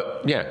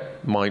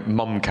 My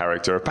mum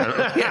character,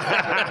 apparently.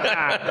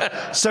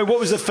 So what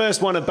was the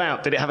first one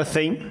about? Did it have a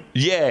theme?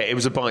 Yeah, it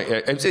was about...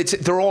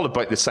 they're all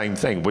about the same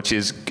thing, which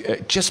is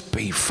just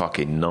be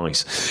fucking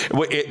nice.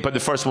 But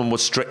the first one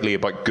was strictly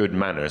about good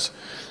manners.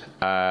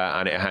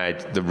 And it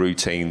had the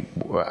routine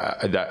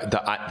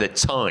that at the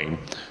time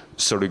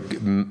sort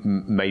of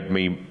made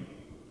me...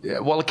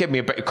 Well, it gave me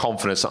a bit of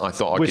confidence that I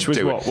thought I could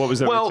do it. What was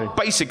the routine? Well,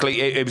 basically,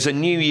 it was a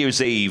New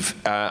Year's Eve,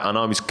 and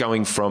I was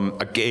going from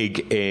a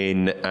gig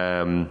in,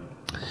 I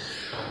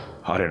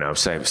don't know,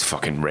 say it was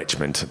fucking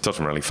Richmond. It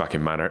doesn't really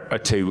fucking matter.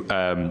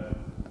 To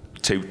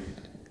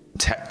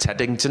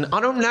Teddington. I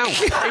don't know.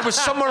 It was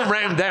somewhere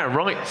around there,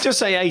 right? Just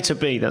say A to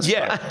B. That's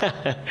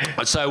fine.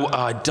 So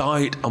I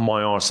died on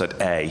my arse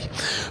at A.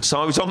 So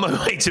I was on my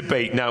way to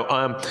B.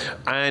 Now,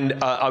 and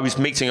I was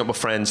meeting up with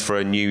friends for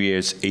a New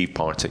Year's Eve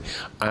party,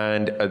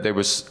 and there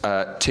was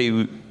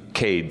two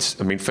kids,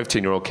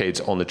 15-year-old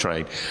kids on the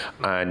train,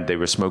 and they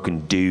were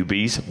smoking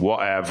doobies,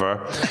 whatever,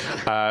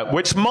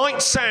 which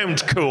might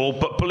sound cool,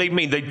 but believe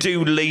me, they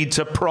do lead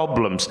to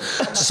problems.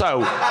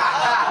 So,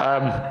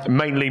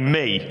 mainly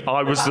me,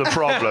 I was the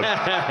problem.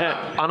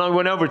 And I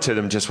went over to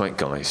them, just went,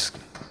 guys,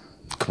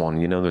 come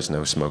on, there's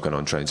no smoking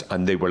on trains.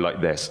 And they were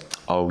like this,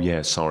 oh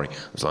yeah, sorry.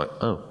 I was like,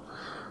 oh.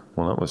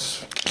 Well,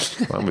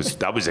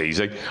 that was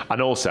easy. And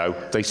also,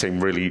 they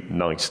seem really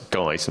nice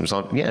guys. And I was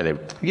like, yeah,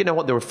 you know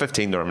what? They were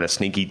 15. They're having a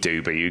sneaky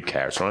doobie. Who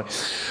cares, right?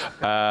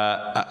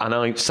 And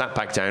I sat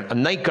back down,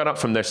 and they got up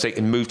from their seat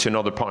and moved to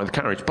another part of the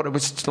carriage. But it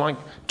was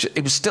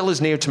still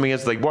as near to me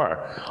as they were.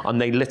 And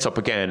they lit up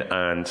again,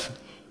 and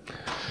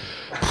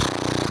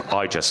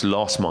I just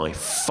lost my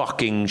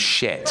fucking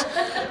shit.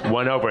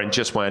 Went over and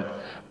just went.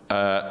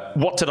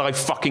 What did I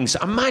fucking say?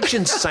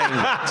 Imagine saying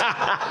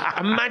that.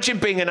 Imagine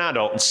being an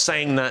adult and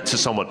saying that to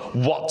someone.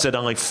 What did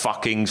I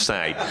fucking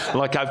say?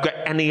 Like I've got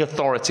any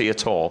authority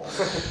at all.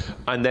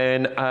 And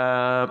then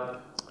I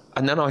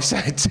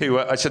said to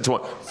him,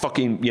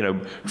 fucking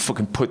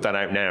put that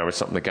out now or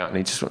something like that. And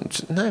he just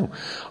went, no.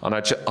 And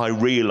I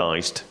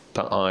realised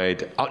that I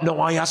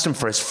asked him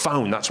for his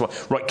phone. That's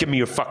what. Right, give me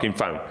your fucking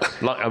phone.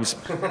 Like I was,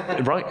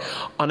 right.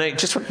 And I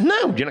just went,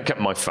 no, you're not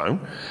getting my phone.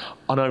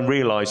 And I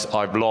realised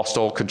I've lost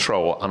all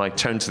control, and I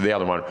turned to the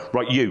other one.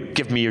 Right, you,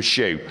 give me your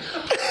shoe.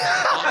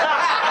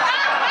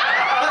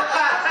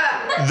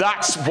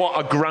 That's what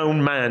a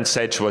grown man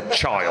said to a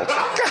child.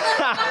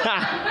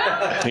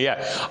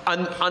 Yeah,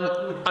 and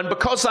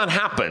because that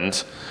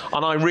happened,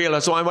 and I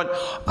realised, I went,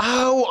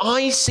 oh,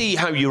 I see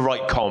how you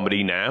write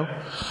comedy now.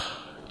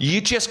 You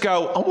just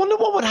go, I wonder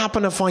what would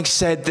happen if I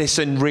said this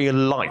in real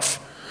life.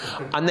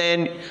 And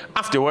then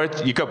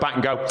afterwards, you go back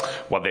and go,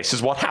 well, this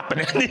is what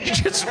happened. And you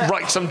just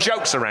write some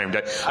jokes around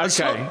it.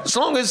 Okay. As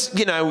long as,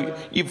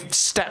 you've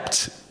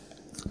stepped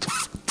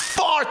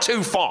far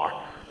too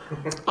far,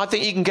 I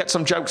think you can get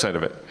some jokes out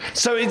of it.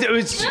 So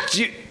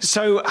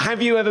so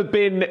have you ever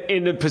been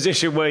in a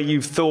position where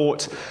you've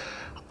thought,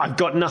 I've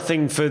got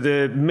nothing for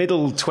the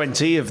middle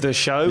 20 of the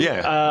show.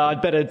 Yeah.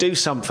 I'd better do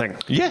something.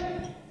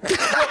 Yeah.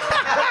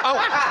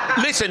 Oh,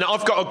 listen,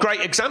 I've got a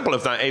great example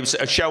of that. It was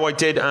a show I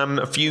did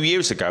a few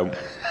years ago.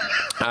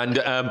 And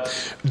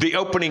the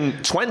opening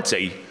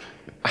 20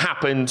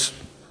 happened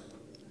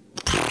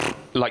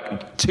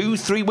like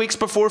 2-3 weeks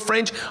before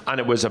Fringe, and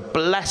it was a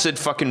blessed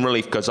fucking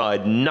relief because I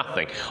had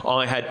nothing.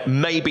 I had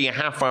maybe a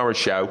half-hour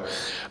show,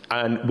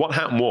 and what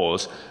happened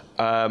was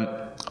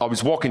I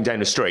was walking down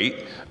the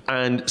street,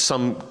 and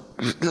some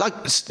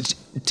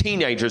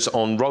teenagers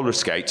on roller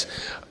skates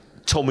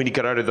told me to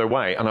get out of their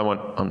way, and I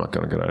went, I'm not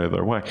going to get out of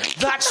their way.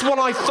 That's what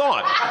I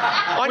thought.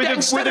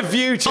 With a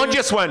view to... I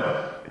just went,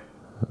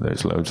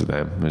 there's loads of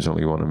them. There's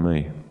only one of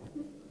me.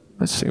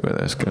 Let's see where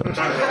this goes.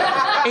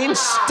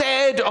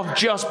 Instead of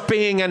just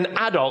being an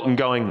adult and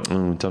going,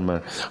 it doesn't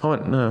matter. I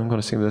went, no, I'm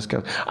going to see where this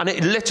goes. And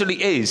it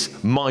literally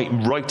is my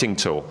writing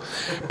tool.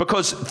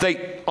 Because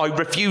I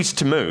refused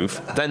to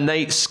move, then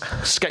they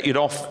skated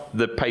off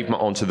the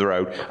pavement onto the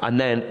road, and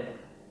then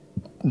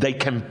they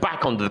came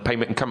back onto the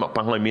pavement and come up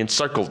behind me and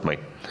circled me.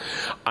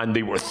 And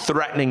they were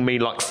threatening me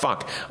like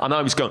fuck. And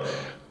I was going...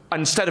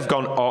 Instead of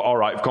going, oh, all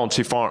right, I've gone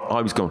too far,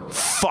 I was going,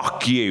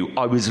 fuck you.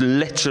 I was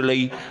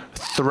literally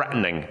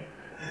threatening.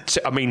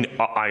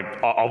 I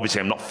obviously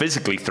I'm not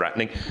physically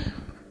threatening,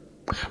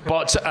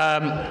 but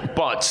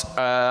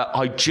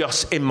I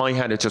just, in my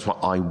head, it just went,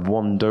 I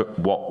wonder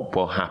what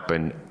will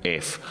happen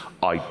if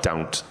I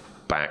don't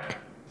back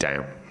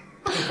down.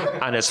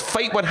 And as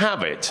fate would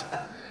have it,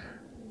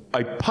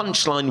 a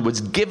punchline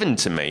was given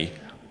to me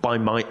by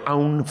my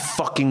own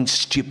fucking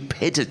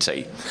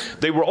stupidity.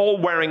 They were all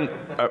wearing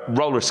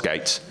roller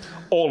skates,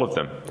 all of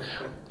them.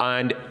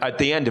 And at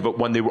the end of it,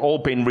 when they were all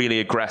being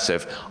really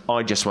aggressive,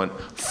 I just went,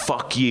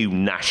 fuck you,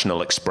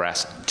 National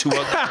Express, to a...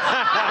 right?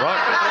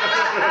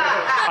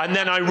 And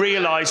then I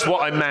realised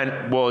what I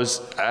meant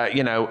was,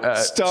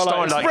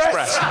 Starlight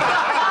Express.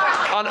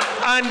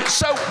 And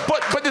so,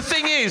 but the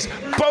thing is,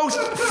 both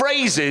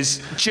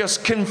phrases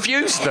just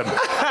confused them.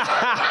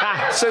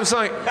 So it's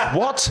like,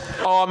 what?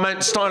 Oh, I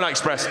meant Starlight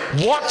Express.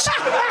 What?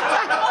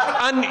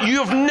 And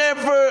you've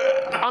never,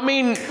 I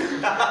mean,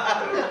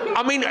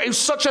 it was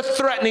such a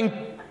threatening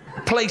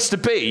place to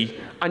be,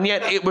 and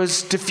yet it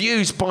was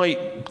diffused by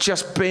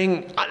just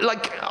being,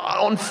 like,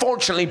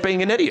 unfortunately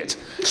being an idiot.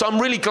 So I'm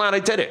really glad I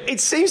did it.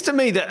 It seems to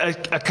me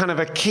that a kind of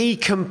a key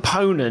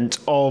component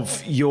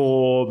of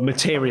your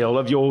material,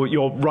 of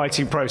your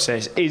writing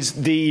process, is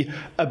the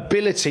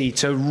ability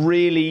to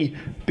really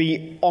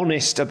be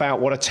honest about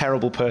what a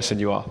terrible person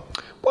you are.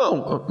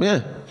 Well,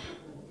 yeah.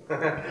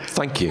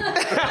 Thank you.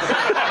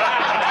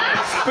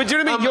 But do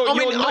you know what I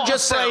mean?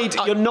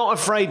 You're not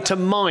afraid to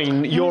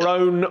mine your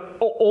own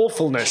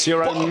awfulness,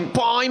 your own.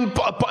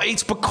 But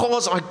it's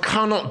because I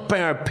cannot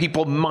bear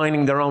people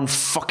mining their own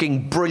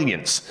fucking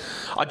brilliance.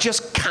 I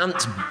just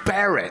can't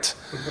bear it.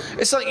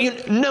 It's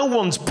like, no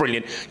one's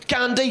brilliant.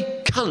 Gandhi,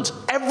 cunt.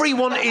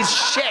 Everyone is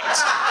shit.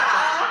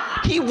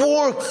 He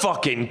wore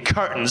fucking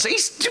curtains.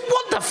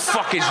 What the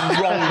fuck is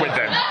wrong with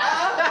him?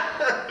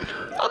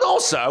 And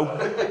also,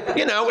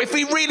 if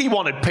he really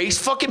wanted peace,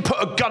 fucking put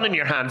a gun in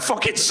your hand,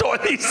 fucking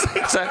sort these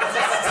things out.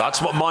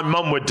 That's what my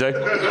mum would do.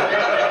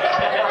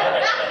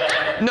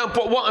 No,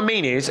 but what I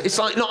mean is, it's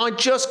like, no, I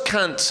just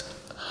can't.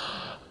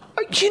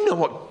 You know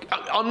what?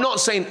 I'm not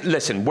saying.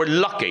 Listen, we're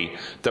lucky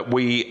that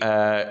we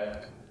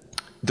know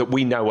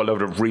a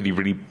load of really,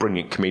 really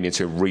brilliant comedians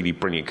who are really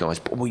brilliant guys,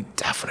 but we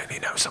definitely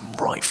know some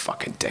right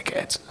fucking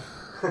dickheads.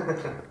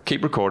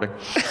 Keep recording.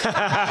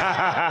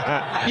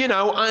 And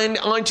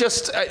I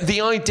just,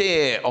 the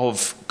idea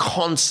of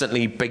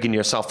constantly bigging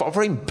yourself up,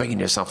 or even bigging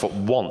yourself up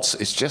once,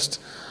 is just,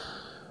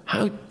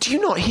 how do you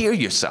not hear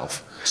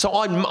yourself? So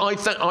I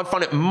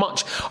find it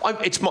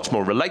it's much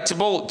more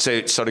relatable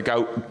to sort of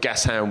go,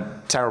 guess how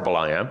terrible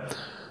I am.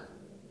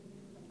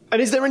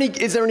 And is there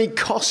any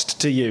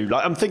cost to you?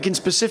 Like, I'm thinking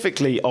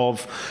specifically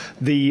of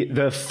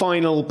the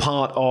final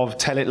part of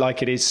Tell It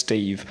Like It Is,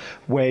 Steve,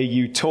 where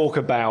you talk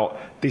about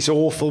this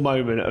awful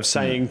moment of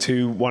saying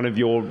to one of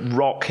your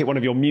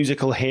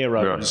musical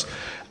heroes,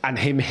 and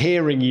him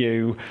hearing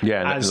you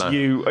as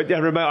you. I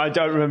don't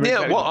remember.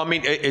 Yeah, well, I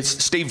mean,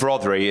 it's Steve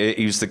Rothery.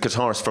 He's the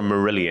guitarist from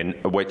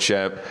Marillion, which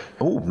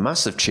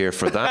massive cheer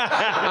for that.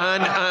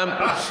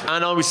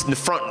 and I was in the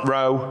front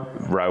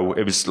row.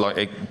 It was like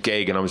a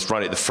gig, and I was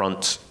right at the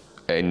front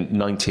in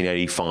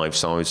 1985,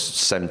 so I was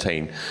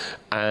 17,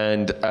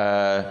 and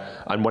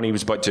when he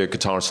was about to do a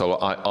guitar solo,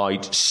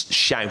 I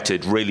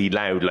shouted really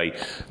loudly,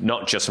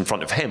 not just in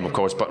front of him, of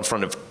course, but in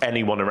front of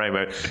anyone around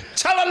me,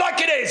 "Tell it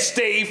like it is,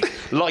 Steve!"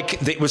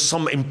 Like it was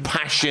some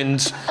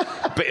impassioned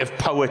bit of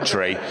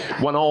poetry,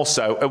 when all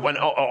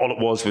it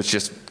was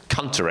just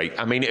cuntery.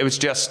 I mean, it was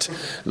just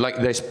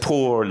like this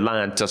poor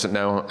lad doesn't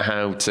know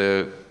how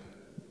to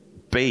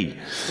be.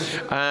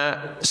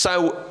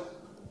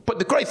 But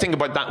the great thing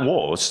about that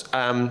was,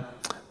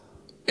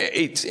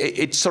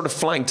 it sort of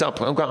flanked up.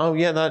 I'm going, oh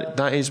yeah,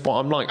 that is what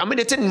I'm like. I mean,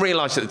 I didn't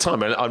realise at the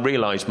time. I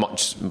realised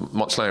much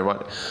later.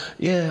 Right?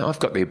 Yeah, I've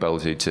got the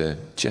ability to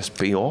just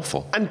be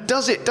awful. And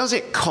does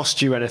it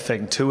cost you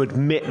anything to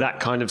admit that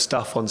kind of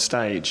stuff on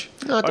stage?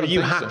 No, I don't Are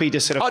you happy to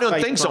sort of? I don't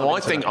think so.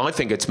 I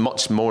think it's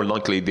much more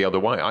likely the other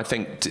way. I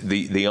think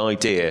the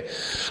idea,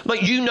 like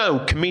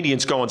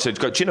comedians go on to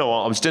go. Do you know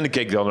what? I was doing a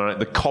gig the other night at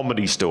the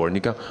Comedy Store, and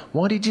you go,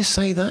 why did you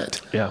say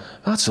that? Yeah,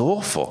 that's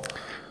awful.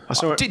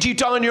 Did you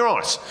die on your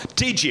arse?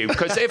 Did you?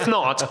 Because if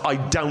not, I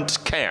don't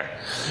care.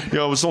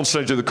 I was on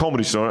stage at the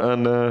Comedy Store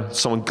and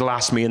someone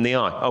glassed me in the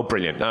eye. Oh,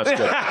 brilliant. That's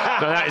good. No,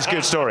 that is a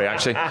good story,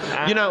 actually.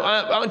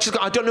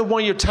 I don't know why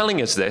you're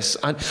telling us this.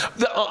 And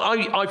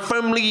I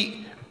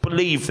firmly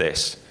believe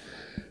this.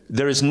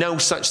 There is no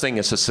such thing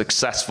as a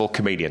successful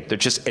comedian. There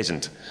just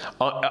isn't.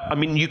 I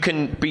mean, you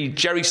can be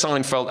Jerry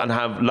Seinfeld and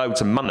have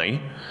loads of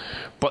money,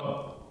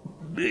 but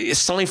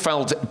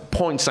Seinfeld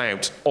points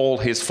out all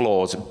his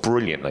flaws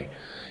brilliantly.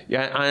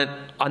 Yeah,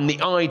 and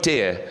the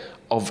idea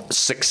of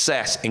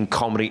success in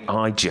comedy,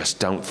 I just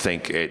don't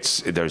think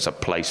there's a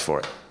place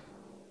for it.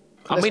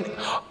 I mean,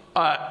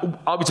 I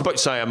was about to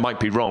say I might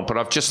be wrong, but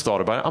I've just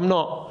thought about it. I'm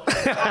not.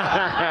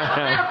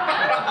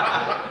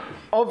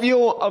 Of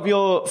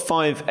your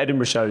 5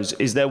 Edinburgh shows,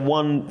 is there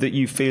one that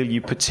you feel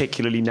you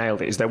particularly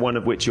nailed it? Is there one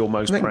of which you're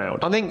most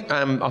proud? I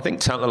think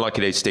Tell It Like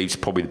It Is, Steve's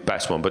probably the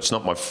best one, but it's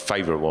not my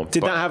favourite one.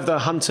 Did that have the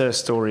Hunter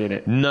story in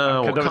it?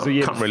 No, I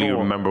can't really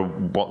remember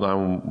what that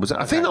one was.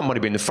 Okay. I think that might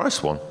have been the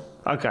first one.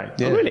 Okay.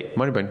 Yeah. Oh, really?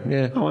 Might have been,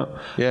 yeah. Oh, well.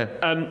 Yeah.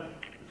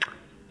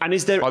 And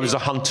is there? I was a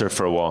hunter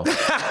for a while.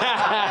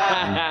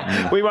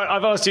 We won't.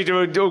 I've asked you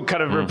to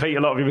kind of repeat a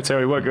lot of your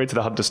material. We won't go into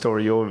the Hunter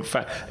story.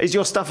 Is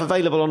your stuff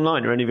available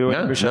online or any of your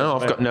shows? No,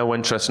 I've got no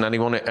interest in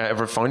anyone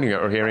ever finding it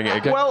or hearing it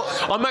again. Well,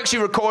 I'm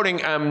actually recording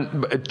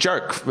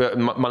Jerk,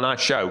 my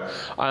last show.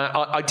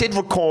 I did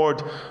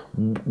record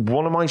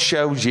one of my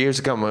shows years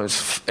ago,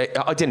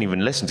 I didn't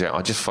even listen to it.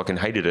 I just fucking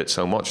hated it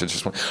so much.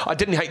 I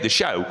didn't hate the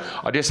show.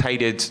 I just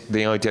hated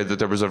the idea that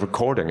there was a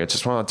recording.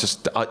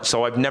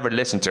 So I've never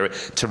listened to it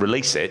to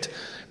release it.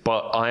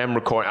 But I am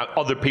recording.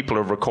 Other people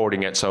are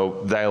recording it,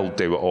 so they'll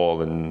do it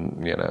all,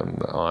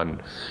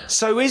 and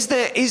So is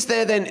there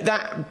then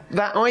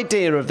that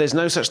idea of there's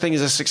no such thing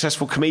as a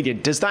successful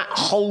comedian? Does that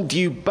hold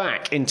you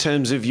back in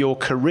terms of your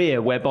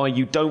career, whereby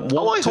you don't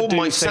want to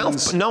do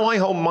things? No, I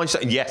hold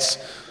myself.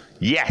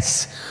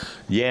 Yes,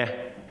 yeah.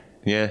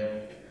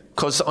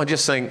 Because I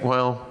just think,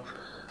 well,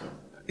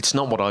 it's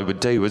not what I would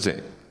do, is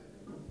it?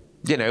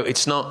 You know,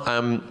 it's not,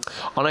 and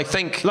I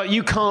think... Like,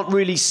 you can't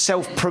really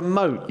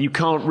self-promote. You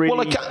can't really...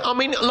 Well, I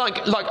mean,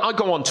 I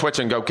go on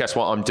Twitter and go, guess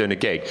what, I'm doing a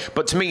gig.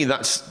 But to me,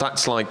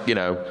 that's like, you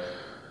know...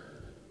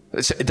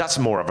 That's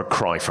more of a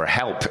cry for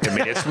help. I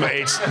mean, it's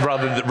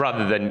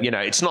rather than, you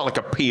know, it's not like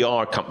a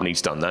PR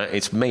company's done that.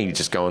 It's me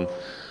just going...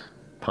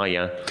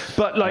 Hiya.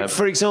 But like,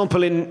 for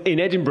example, in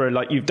Edinburgh,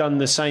 like you've done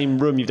the same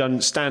room, you've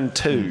done Stand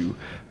 2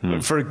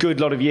 for a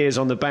good lot of years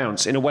on the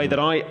bounce in a way that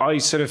I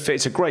sort of fit.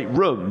 It's a great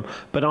room,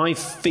 but I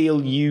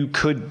feel you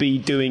could be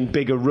doing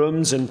bigger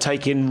rooms and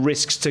taking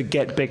risks to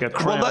get bigger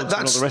crowds.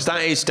 Well,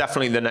 that is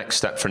definitely the next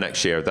step for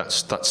next year.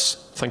 That's.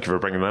 Thank you for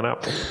bringing that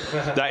up.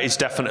 That is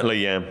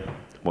definitely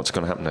what's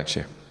going to happen next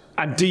year.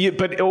 And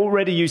but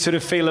already you sort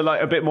of feel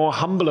like a bit more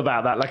humble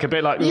about that, like a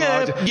bit like,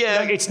 yeah.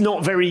 Like it's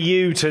not very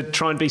you to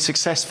try and be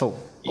successful,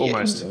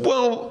 almost.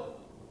 Yeah,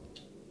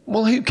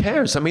 well, who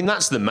cares? I mean,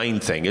 that's the main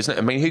thing, isn't it?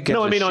 I mean, who gives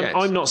a shit?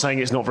 I'm not saying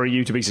it's not very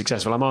you to be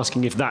successful. I'm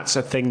asking if that's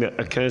a thing that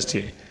occurs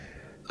to you.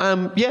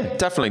 Yeah,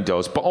 definitely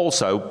does. But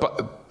also,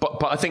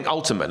 but I think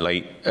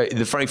ultimately,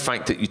 the very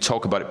fact that you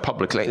talk about it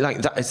publicly,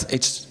 like that,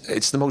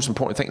 it's the most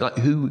important thing. Like,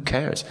 who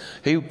cares?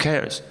 Who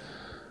cares?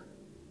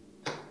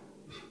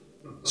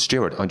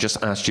 Stuart, I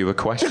just asked you a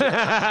question. Let's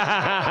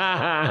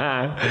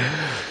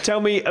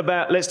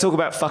talk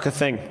about Fuck a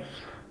Thing.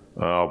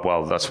 Oh,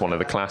 well, that's one of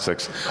the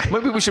classics.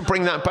 Maybe we should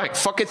bring that back.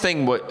 Fuck a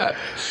Thing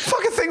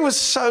was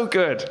so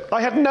good.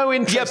 I had no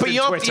interest in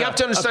Twitter. You have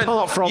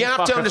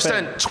to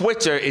understand,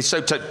 Twitter is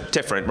so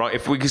different, right?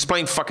 If we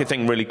explain Fuck a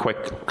Thing really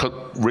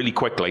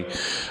quickly,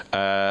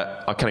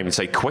 I can't even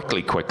say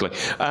quickly.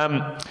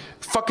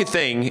 Fuck a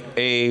Thing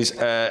is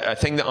a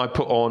thing that I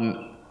put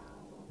on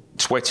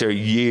Twitter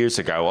years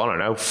ago, I don't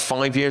know,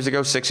 5 years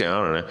ago, 6 years,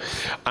 I don't know.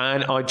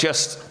 And I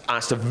just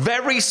asked a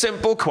very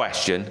simple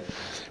question,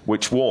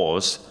 which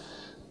was,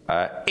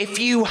 if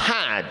you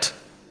had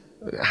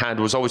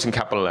was always in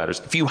capital letters,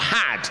 if you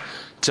had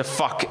to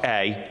fuck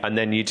a, and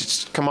then you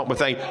just come up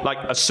with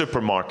a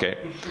supermarket,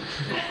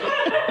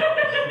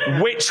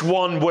 which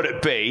one would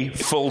it be,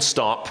 full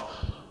stop?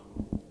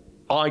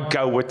 I'd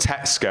go with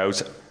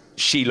Tesco's,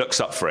 she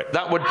looks up for it.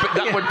 That would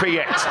be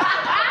it.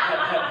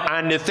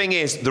 And the thing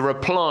is, the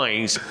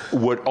replies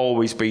would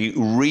always be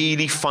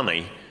really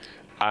funny.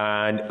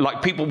 And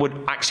like people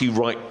would actually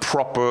write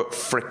proper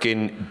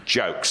freaking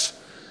jokes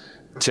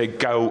to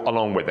go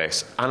along with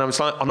this. And I was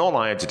like, and all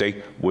I had to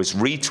do was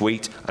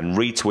retweet and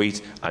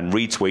retweet and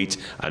retweet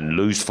and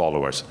lose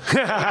followers.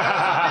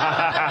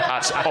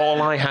 That's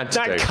all I had to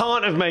do. That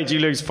can't have made you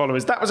lose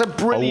followers. That was a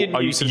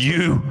brilliant use of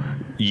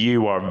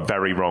You are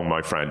very wrong,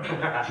 my friend.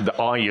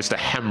 I used to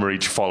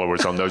hemorrhage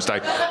followers on those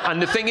days.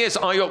 And the thing is,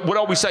 I would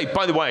always say,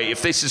 by the way,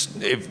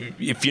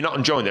 if you're not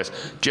enjoying this,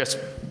 just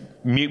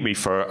mute me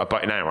for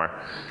about an hour.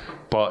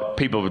 But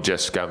people would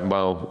just go,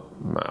 well,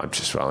 I'd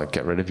just rather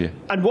get rid of you.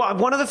 And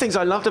one of the things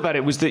I loved about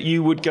it was that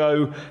you would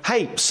go,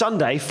 hey,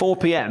 Sunday, 4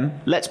 p.m,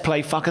 let's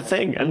play Fuck a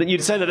Thing. And then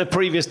you'd say that the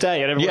previous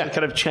day and everyone would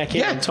kind of check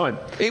in on time.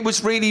 It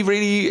was really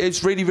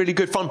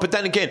good fun. But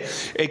then again,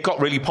 it got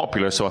really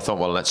popular, so I thought,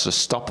 well, let's just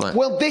stop that.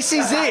 Well, this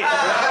is it.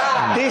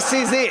 This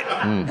is it.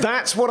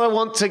 That's what I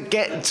want to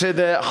get to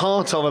the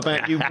heart of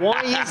about you.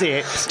 Why is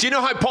it? Do you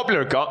know how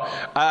popular it got?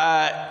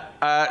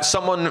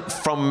 Someone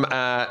from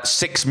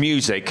Six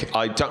Music,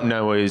 I don't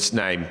know his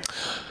name,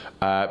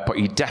 but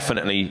he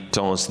definitely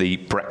does the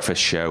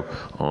breakfast show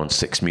on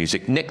Six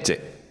Music, nicked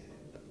it.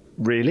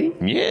 Really?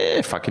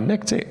 Yeah, fucking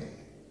nicked it.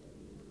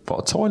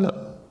 For a toilet.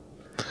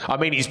 I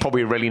mean, he's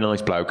probably a really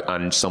nice bloke,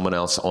 and someone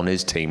else on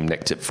his team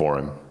nicked it for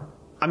him.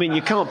 I mean,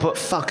 you can't put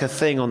Fuck a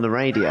Thing on the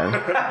radio.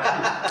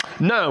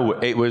 No,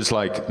 it was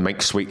like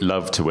make sweet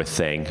love to a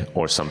thing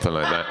or something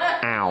like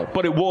that. Ow.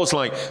 But it was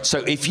like, so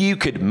if you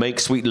could make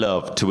sweet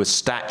love to a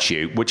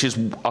statue, which is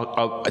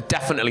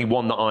definitely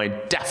one that I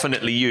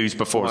definitely used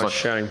before. What I a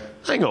shame.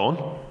 Hang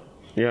on.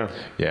 Yeah.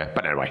 Yeah,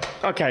 but anyway.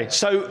 Okay,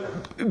 so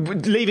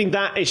leaving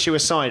that issue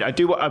aside, I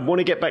want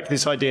to get back to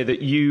this idea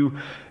that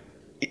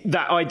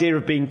that idea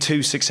of being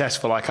too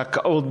successful, like,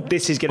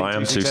 this is getting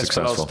too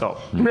successful, I'll stop.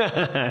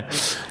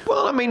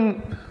 Well, I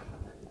mean,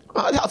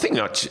 I think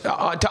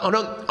I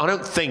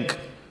don't think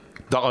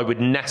that I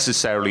would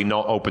necessarily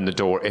not open the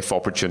door if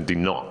opportunity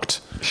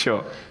knocked.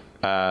 Sure.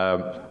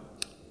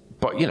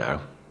 But you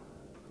know,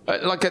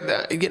 I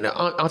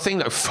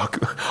think that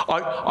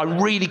I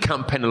really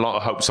can't pin a lot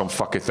of hopes on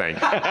Fuck a Thing.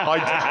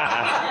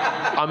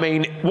 I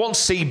mean, once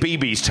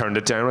CBeebies turned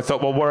it down, I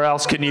thought, well, where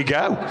else can you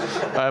go?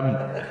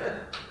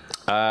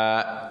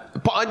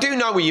 But I do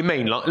know what you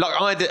mean.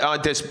 Like I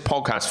did this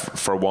podcast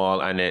for a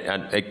while, and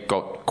it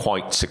got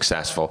quite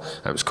successful.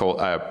 It was called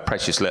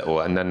Precious Little,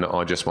 and then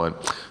I just went,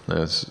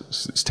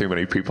 "It's too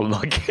many people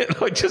like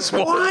it." I just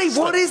why?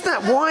 What is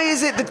that? Why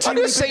is it that too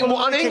many people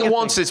like it? I think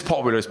once it's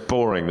popular, it's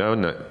boring, though,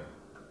 isn't it?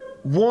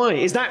 Why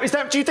is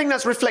that? Do you think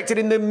that's reflected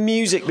in the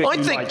music that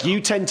you like?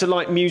 You tend to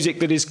like music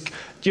that is. Do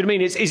you know what I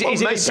mean? Is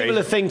it a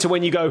similar thing to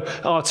when you go,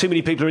 "Oh, too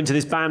many people are into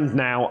this band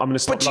now. I'm going to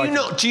stop."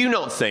 But do you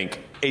not think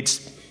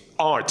it's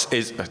art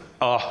is?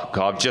 Oh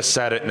God, I've just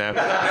said it now.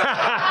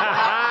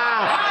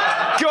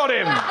 Got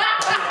him.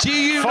 Do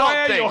you Fire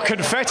not think your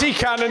confetti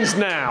cannons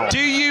now? Do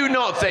you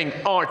not think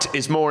art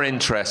is more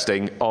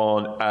interesting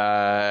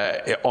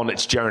on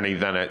its journey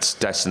than its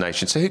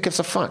destination? So who gives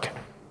a fuck?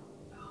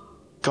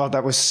 God,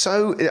 that was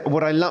so...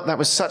 What I love, that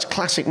was such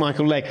classic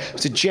Michael Legge. It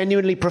was a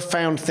genuinely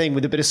profound thing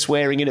with a bit of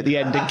swearing in at the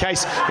end, in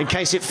case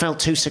it felt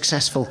too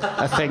successful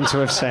a thing to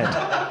have said.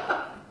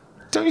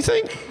 Don't you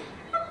think?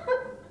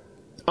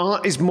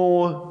 Art is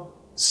more...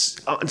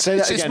 Say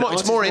that again.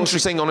 It's more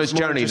interesting on its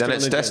journey than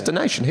its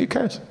destination. Who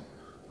cares?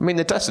 I mean,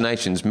 the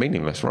destination's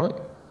meaningless, right?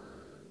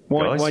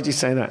 Why do you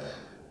say that?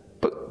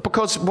 But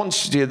because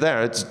once you're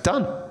there, it's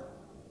done.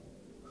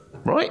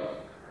 Right?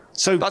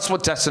 So that's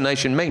what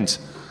destination means.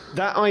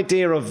 That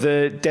idea of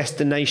the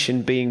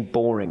destination being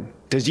boring,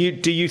 do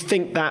you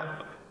think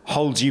that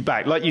holds you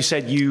back? Like you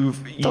said, I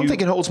don't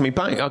think it holds me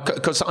back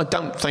because I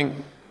don't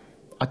think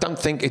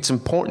it's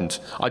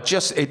important.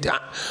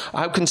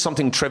 How can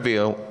something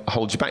trivial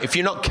hold you back? If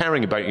you're not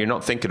caring about it, you're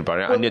not thinking about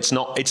it, and it's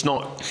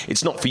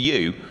not for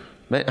you.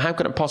 How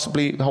can it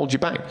possibly hold you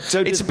back?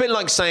 So it's a bit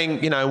like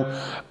saying,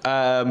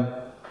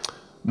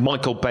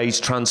 Michael Bay's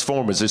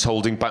Transformers is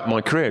holding back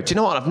my career. Do you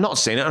know what? I've not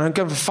seen it, and I don't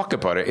give a fuck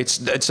about it.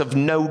 It's of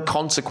no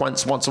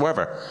consequence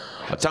whatsoever.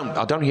 I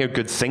don't hear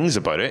good things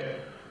about it.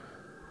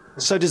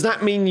 So does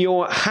that mean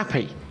you're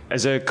happy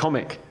as a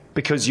comic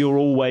because you're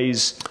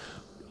always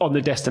on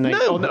the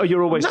destination? No,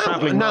 you're always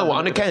traveling. No,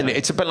 and again,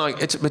 it's a bit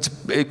like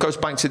it goes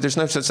back to there's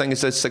no such thing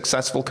as a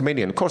successful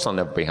comedian. Of course, I'll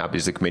never be happy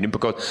as a comedian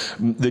because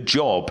the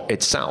job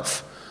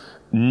itself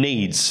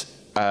needs.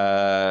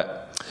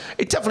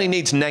 It definitely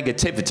needs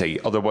negativity,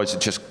 otherwise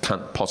it just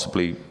can't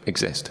possibly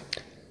exist.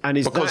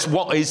 And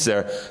what is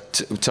there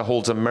to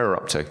hold a mirror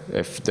up to?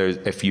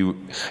 If you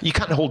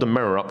can't hold a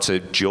mirror up to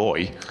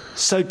joy.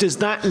 So does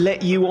that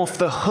let you off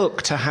the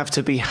hook to have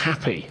to be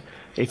happy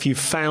if you've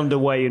found a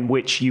way in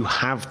which you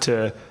have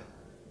to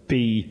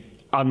be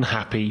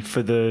unhappy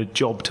for the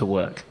job to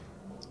work?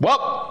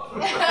 What?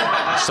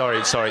 Sorry.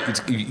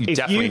 You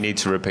definitely need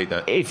to repeat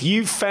that. If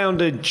you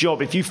found a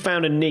job, if you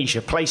found a niche,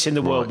 a place in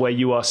the world where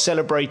you are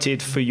celebrated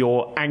for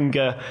your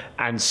anger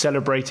and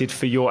celebrated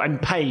for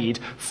and paid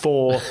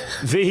for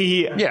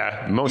the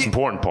most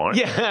important part.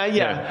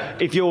 Yeah.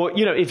 If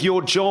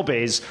your job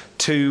is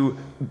to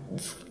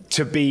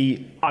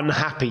be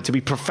unhappy, to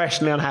be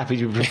professionally unhappy,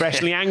 to be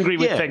professionally angry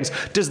with things,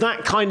 does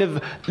that kind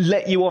of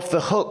let you off the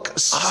hook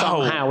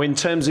somehow in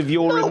terms of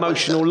your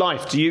emotional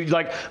life? Do you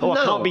I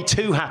can't be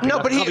too happy.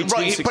 No, but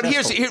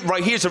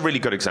here's a really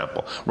good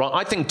example. Right,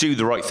 I think Do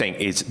the Right Thing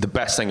is the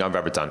best thing I've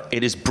ever done.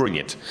 It is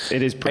brilliant.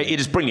 It is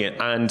brilliant,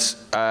 and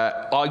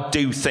I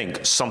do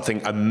think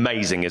something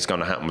amazing is going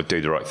to happen with Do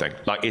the Right Thing.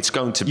 Like it's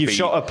going to be. You've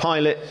shot a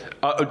pilot.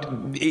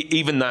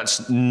 Even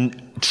that's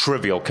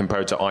trivial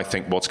compared to I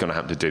think what's going to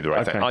happen to Do the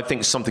Right Thing. I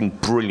think something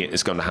brilliant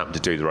is going to happen to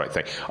Do the Right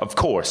Thing. Of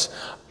course,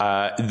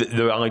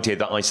 the idea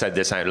that I said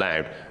this out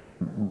loud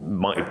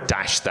might have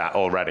dashed that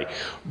already.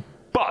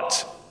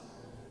 But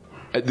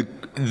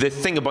the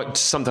thing about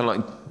something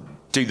like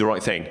Do the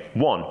Right Thing,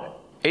 one,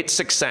 its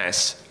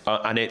success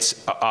and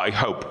its, I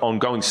hope,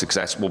 ongoing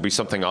success will be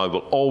something I will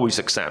always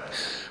accept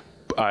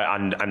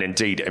and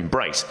indeed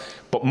embrace.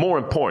 But more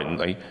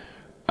importantly,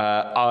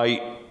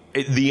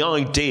 the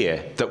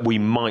idea that we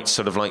might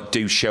sort of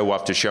do show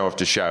after show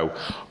after show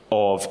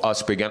of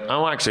us being,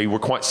 actually, we're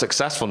quite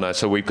successful now,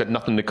 so we've got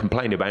nothing to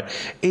complain about,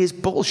 is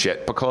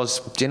bullshit. Because,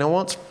 do you know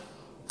what?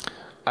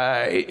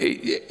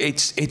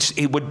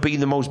 It would be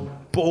the most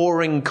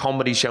boring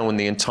comedy show in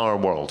the entire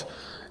world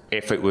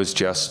if it was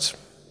just,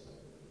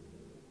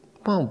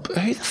 well,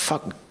 who the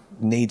fuck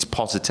needs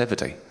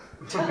positivity?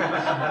 It's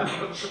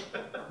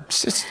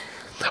just...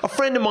 A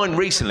friend of mine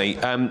recently,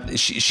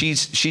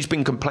 she's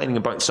been complaining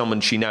about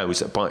someone she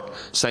knows about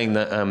saying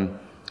that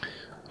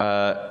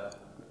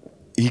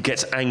he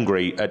gets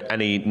angry at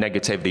any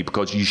negativity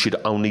because you should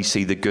only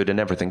see the good in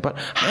everything. But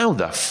how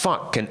the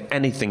fuck can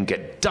anything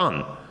get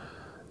done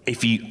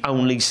if you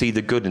only see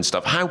the good and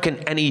stuff? How can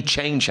any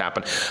change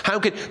happen?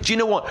 Do you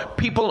know what?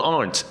 People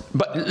aren't.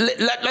 But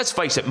let's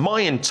face it,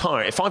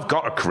 if I've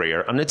got a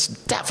career, and it's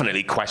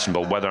definitely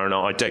questionable whether or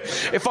not I do,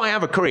 if I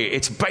have a career,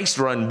 it's based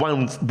around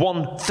one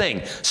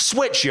thing.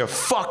 Switch your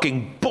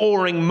fucking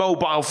boring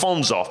mobile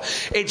phones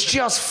off. It's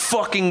just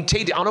fucking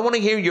tedious. I don't want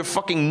to hear your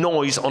fucking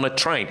noise on a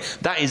train.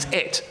 That is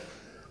it.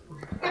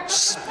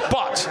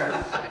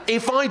 But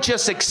if I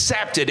just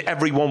accepted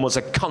everyone was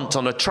a cunt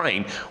on a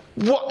train,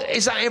 what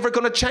is that ever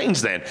going to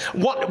change then?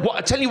 What?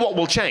 I tell you what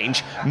will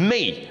change?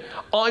 Me.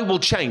 I will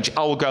change.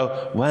 I will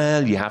go,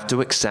 well, you have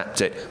to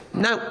accept it.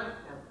 No.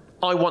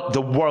 I want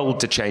the world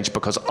to change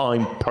because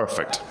I'm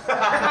perfect.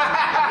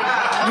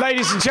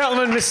 Ladies and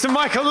gentlemen, Mr.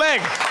 Michael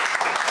Legge.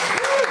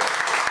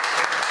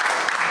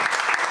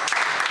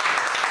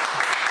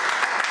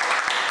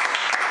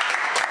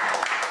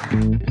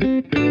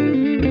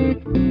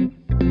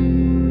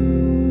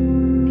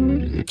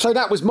 So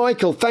that was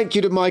Michael. Thank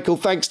you to Michael.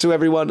 Thanks to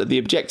everyone at the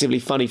Objectively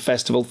Funny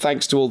Festival.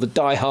 Thanks to all the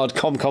die-hard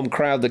ComCom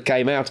crowd that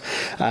came out.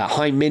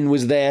 Hai Min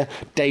was there.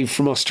 Dave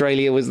from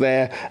Australia was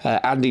there.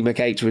 Andy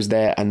McH was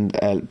there. And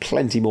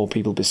plenty more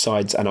people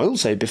besides. And I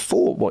also,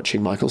 before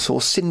watching Michael, saw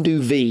Sindhu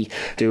V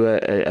do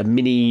a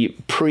mini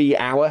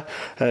pre-hour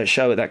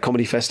show at that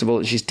comedy festival.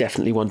 And she's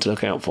definitely one to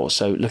look out for.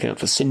 So look out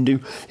for Sindhu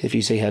if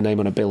you see her name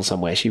on a bill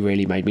somewhere. She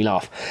really made me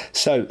laugh.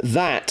 So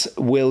that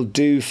will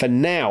do for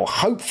now.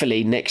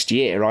 Hopefully next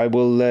year I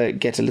will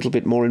get a little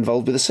bit more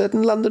involved with a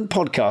certain London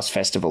podcast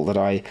festival that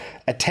I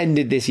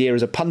attended this year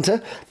as a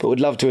punter, but would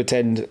love to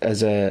attend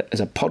as a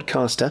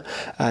podcaster.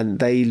 And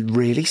they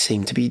really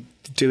seem to be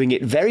doing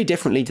it very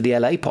differently to the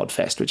LA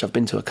Podfest, which I've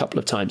been to a couple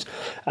of times,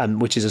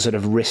 which is a sort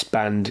of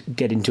wristband,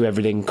 get into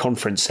everything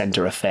conference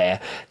centre affair.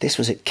 This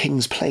was at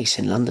King's Place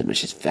in London,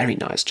 which is very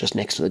nice, just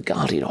next to the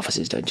Guardian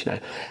offices, don't you know?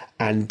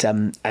 And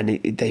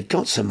they've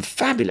got some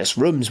fabulous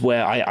rooms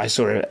where I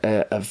saw like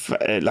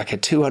a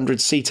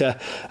 200-seater,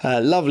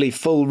 lovely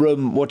full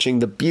room watching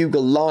the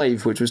Bugle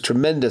live, which was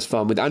tremendous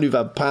fun, with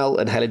Anuvab Pal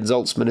and Helen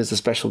Zaltzman as the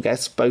special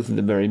guests, both of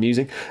them very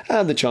amusing,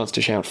 and the chance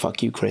to shout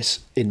 "fuck you, Chris"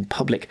 in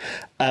public.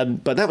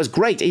 But that was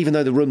great, even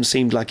though the room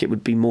seemed like it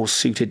would be more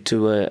suited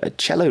to a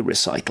cello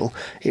recital.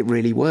 It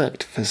really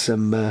worked for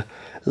some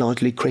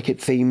largely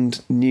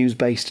cricket-themed,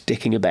 news-based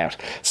dicking about.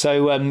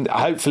 So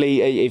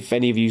hopefully, if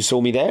any of you saw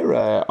me there,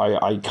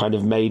 I kind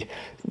of made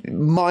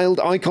mild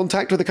eye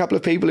contact with a couple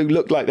of people who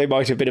looked like they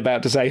might have been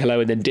about to say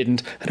hello and then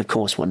didn't. And of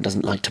course, one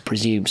doesn't like to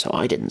presume, so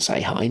I didn't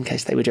say hi in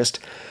case they were just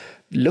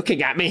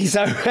looking at me.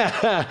 So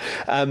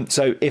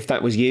so if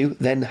that was you,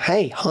 then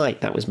hey, hi,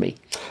 that was me.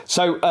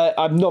 So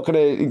I'm not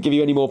going to give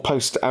you any more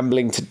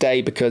post-ambling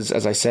today because,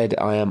 as I said,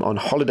 I am on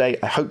holiday.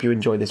 I hope you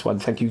enjoy this one.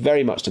 Thank you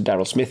very much to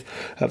Daryl Smith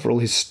for all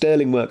his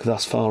sterling work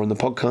thus far on the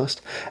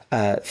podcast.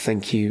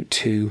 Thank you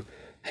to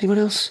anyone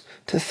else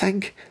to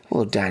thank?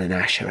 Well, Dan and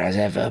Asher as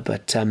ever,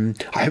 but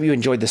I hope you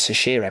enjoyed the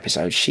Sashir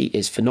episode. She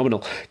is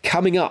phenomenal.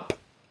 Coming up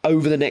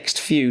over the next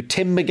few,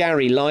 Tim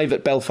McGarry live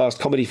at Belfast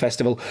Comedy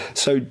Festival.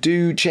 So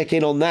do check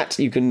in on that.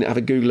 You can have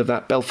a Google of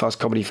that, Belfast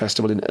Comedy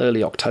Festival in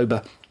early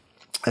October.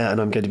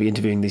 And I'm going to be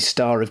interviewing the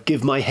star of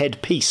Give My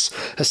Head Peace,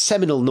 a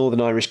seminal Northern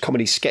Irish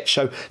comedy sketch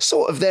show,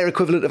 sort of their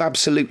equivalent of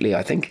Absolutely,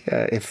 I think,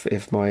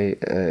 if my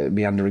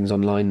meanderings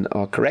online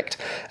are correct.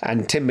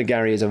 And Tim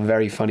McGarry is a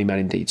very funny man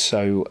indeed,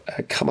 so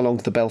come along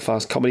to the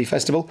Belfast Comedy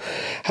Festival.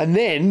 And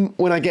then,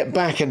 when I get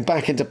back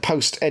into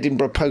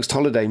post-Edinburgh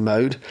post-holiday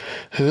mode,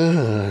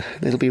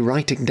 it'll be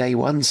writing day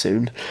one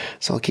soon,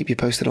 so I'll keep you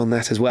posted on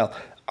that as well.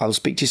 I'll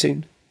speak to you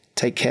soon.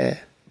 Take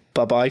care.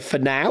 Bye-bye for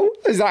now.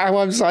 Is that how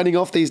I'm signing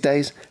off these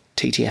days?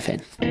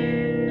 TTFN.